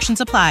change.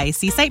 Restrictions apply.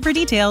 See site for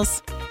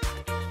details.